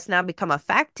legislation that has now become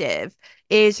effective,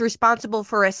 is responsible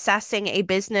for assessing a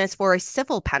business for a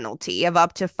civil penalty of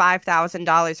up to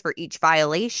 $5,000 for each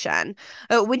violation.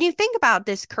 When you think about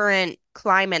this current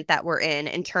climate that we're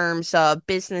in terms of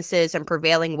businesses and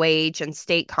prevailing wage and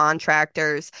state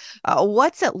contractors,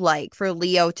 what's it like for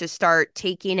Leo to start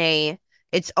taking a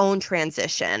its own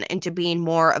transition into being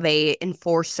more of a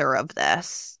enforcer of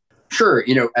this? Sure.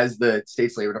 As the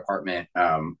state's labor department,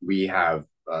 we have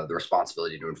the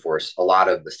responsibility to enforce a lot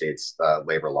of the state's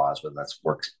labor laws, whether that's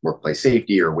workplace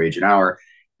safety or wage and hour.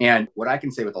 And what I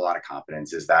can say with a lot of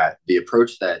confidence is that the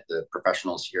approach that the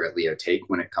professionals here at Leo take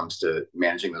when it comes to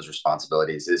managing those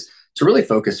responsibilities is to really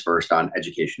focus first on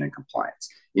education and compliance.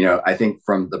 I think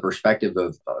from the perspective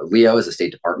of Leo as a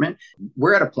state department,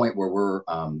 we're at a point where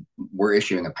we're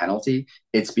issuing a penalty.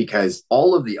 It's because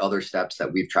all of the other steps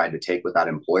that we've tried to take with that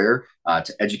employer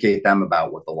to educate them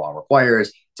about what the law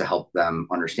requires, to help them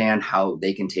understand how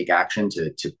they can take action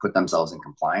to put themselves in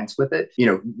compliance with it.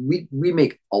 We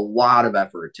make a lot of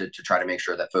effort to try to make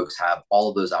sure that folks have all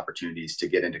of those opportunities to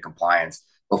get into compliance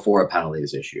before a penalty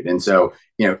is issued. And so,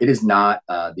 it is not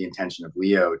the intention of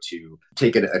Leo to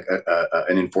take an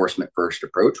enforcement first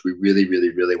approach. We really,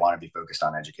 really, really want to be focused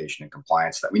on education and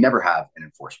compliance, so that we never have an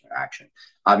enforcement action.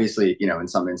 Obviously, in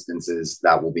some instances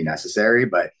that will be necessary,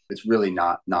 but it's really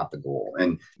not the goal.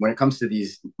 And when it comes to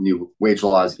these new wage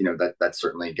laws, that's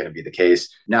certainly going to be the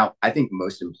case. Now, I think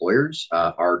most employers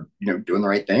are, doing the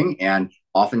right thing. And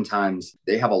oftentimes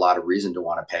they have a lot of reason to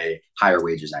want to pay higher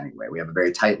wages anyway. We have a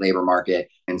very tight labor market.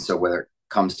 And so whether it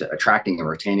comes to attracting and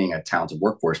retaining a talented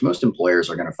workforce, most employers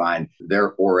are going to find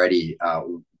they're already,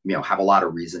 have a lot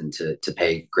of reason to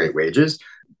pay great wages.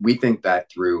 We think that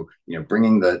through,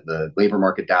 bringing the labor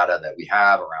market data that we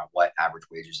have around what average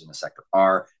wages in the sector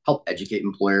are, help educate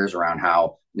employers around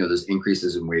how, those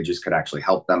increases in wages could actually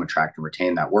help them attract and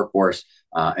retain that workforce,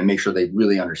 and make sure they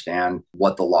really understand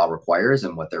what the law requires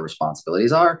and what their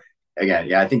responsibilities are.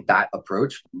 Again, I think that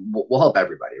approach will help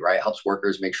everybody, right? It helps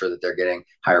workers make sure that they're getting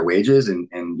higher wages and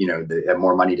they have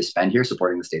more money to spend here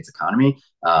supporting the state's economy.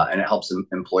 And it helps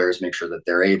employers make sure that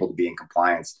they're able to be in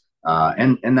compliance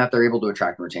and that they're able to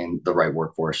attract and retain the right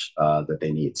workforce that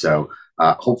they need. So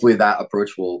hopefully that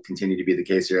approach will continue to be the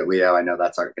case here at Leo. I know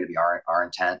that's going to be our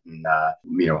intent, and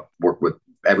work with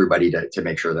everybody to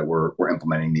make sure that we're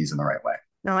implementing these in the right way.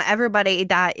 Now, everybody,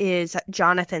 that is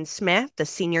Jonathan Smith, the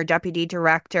Senior Deputy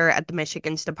Director at the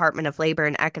Michigan's Department of Labor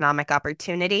and Economic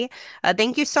Opportunity.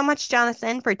 Thank you so much,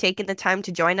 Jonathan, for taking the time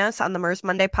to join us on the MIRS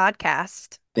Monday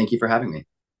podcast. Thank you for having me.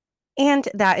 And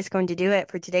that is going to do it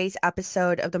for today's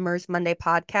episode of the MIRS Monday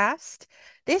podcast.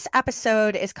 This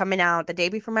episode is coming out the day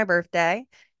before my birthday.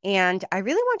 And I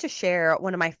really want to share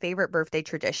one of my favorite birthday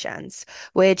traditions,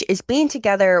 which is being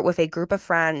together with a group of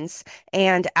friends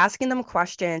and asking them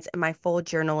questions in my full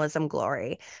journalism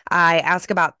glory. I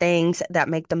ask about things that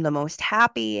make them the most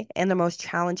happy and the most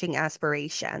challenging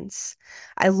aspirations.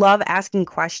 I love asking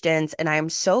questions, and I am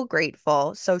so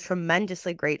grateful, so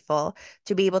tremendously grateful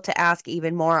to be able to ask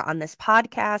even more on this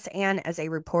podcast and as a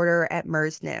reporter at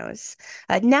MIRS News.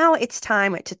 Now it's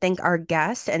time to thank our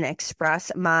guests and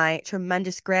express my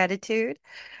tremendous gratitude.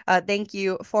 Thank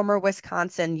you, former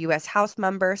Wisconsin U.S. House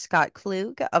member Scott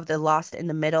Klug of the Lost in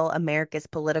the Middle, America's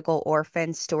Political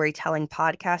Orphans storytelling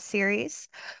podcast series,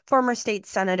 former state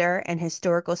senator and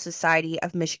Historical Society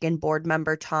of Michigan board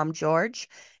member Tom George,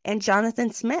 and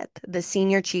Jonathan Smith, the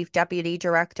Senior Chief Deputy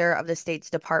Director of the state's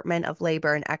Department of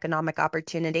Labor and Economic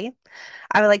Opportunity.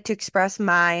 I would like to express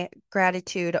my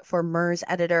gratitude for MIRS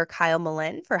editor Kyle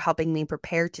Malin for helping me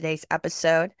prepare today's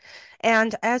episode.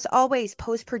 And as always,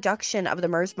 post-production of the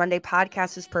MIRS Monday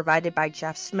podcast is provided by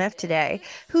Jeff Smith today,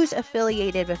 who's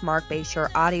affiliated with Mark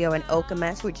Bayshore Audio in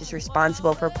Okemos, which is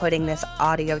responsible for putting this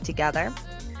audio together.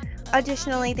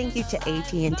 Additionally, thank you to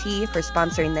AT&T for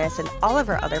sponsoring this and all of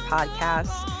our other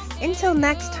podcasts. Until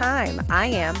next time, I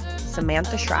am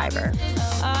Samantha Shriver.